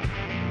 Bye.